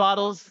opening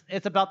bottles.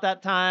 It's about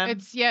that time.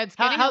 It's getting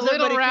how's a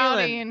little everybody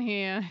rowdy feeling? in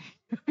here.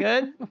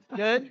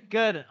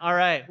 Good. All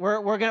right,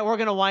 we're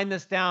gonna wind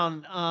this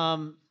down.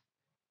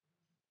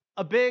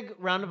 A big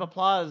round of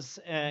applause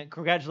and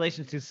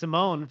congratulations to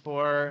Simone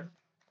for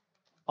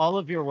all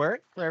of your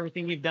work, for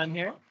everything you've done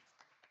here.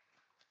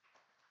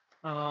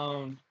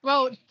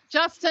 Well,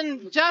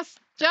 Justin, just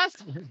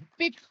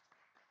before,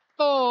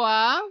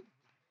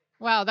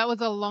 wow, that was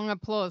a long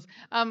applause.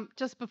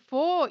 Just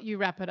before you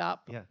wrap it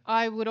up, Yeah.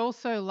 I would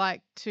also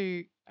like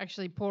to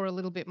actually pour a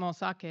little bit more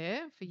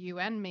sake for you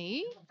and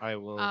me. I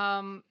will.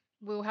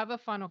 We'll have a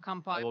final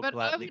kampai. I will but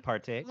gladly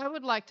partake. I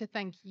would like to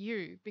thank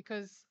you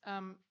because,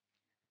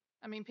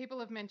 I mean, people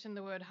have mentioned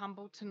the word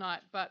humble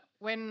tonight, but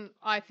when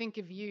I think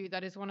of you,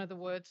 that is one of the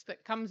words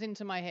that comes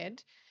into my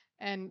head.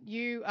 And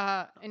you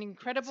are an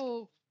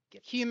incredible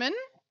human,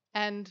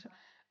 and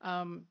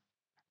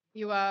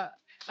you are,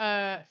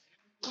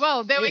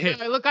 well, there we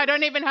go. Look, I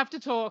don't even have to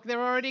talk.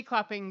 They're already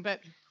clapping, but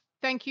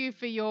thank you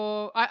for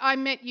your, I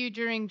met you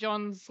during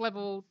John's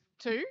level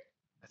 2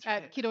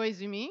 at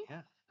Kidoizumi.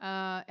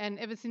 Yeah. And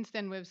ever since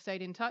then, we've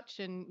stayed in touch,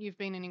 and you've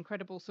been an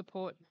incredible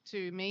support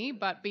to me.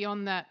 But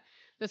beyond that,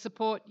 the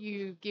support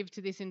you give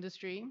to this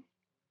industry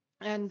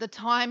and the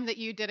time that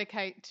you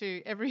dedicate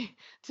to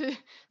to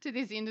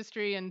this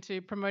industry and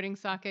to promoting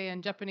sake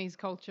and Japanese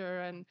culture,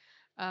 and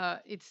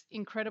it's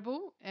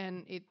incredible,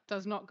 and it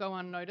does not go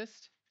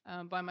unnoticed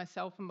by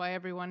myself and by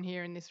everyone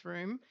here in this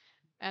room.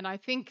 And I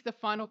think the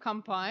final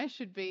kampai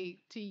should be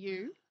to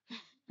you.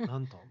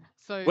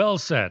 So Well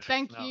said.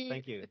 Thank No, you.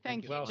 thank you.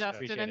 Thank you, Well said. Justin,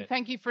 Appreciate and it.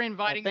 thank you for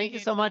inviting me. Thank you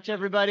here so much, tonight.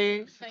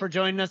 everybody, Thank for you.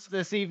 joining us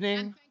this evening.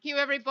 And thank you,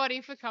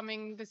 everybody, for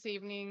coming this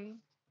evening.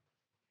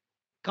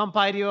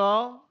 Kampai to you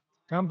all.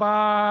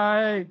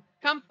 Kampai.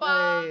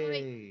 Kampai.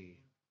 Hey.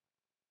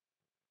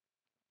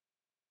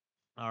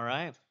 All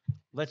right,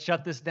 let's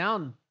shut this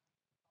down.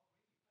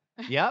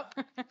 Yep.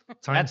 Time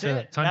That's to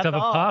it. time That's to have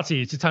all. a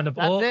party. It's time to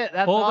That's all, it.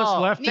 That's all all.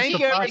 that's left. Thank is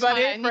you, the party.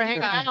 everybody, for Need hanging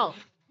to go. out.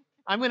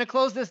 I'm going to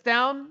close this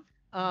down.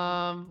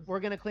 We're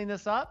going to clean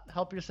this up.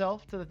 Help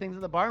yourself to the things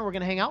at the bar, and we're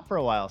going to hang out for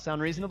a while.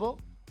 Sound reasonable?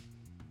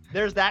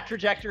 There's that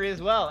trajectory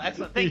as well.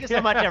 Excellent. Thank you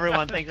so much,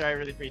 everyone. Thank you. I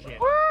really appreciate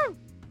it.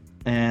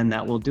 And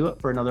that will do it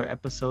for another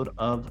episode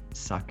of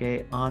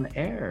Sake on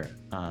Air.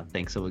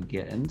 Thanks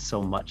again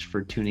so much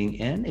for tuning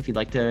in. If you'd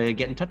like to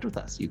get in touch with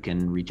us, you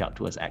can reach out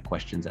to us at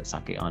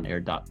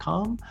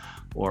questions@sakeonair.com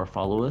or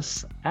follow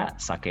us at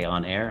Sake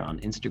on Air on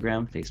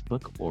Instagram,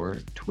 Facebook, or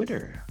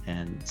Twitter.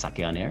 And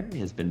Sake on Air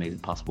has been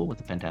made possible with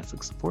the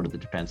fantastic support of the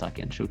Japan Sake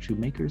and Shochu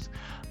Makers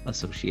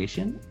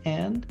Association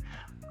and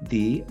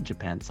the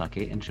Japan Sake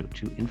and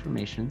Shochu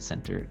Information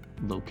Center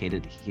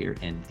located here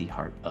in the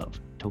heart of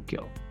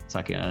Tokyo.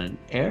 Sake on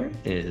Air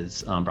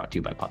is brought to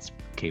you by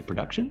Potsuke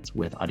Productions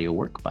with audio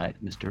work by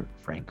Mr.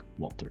 Frank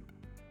Walter.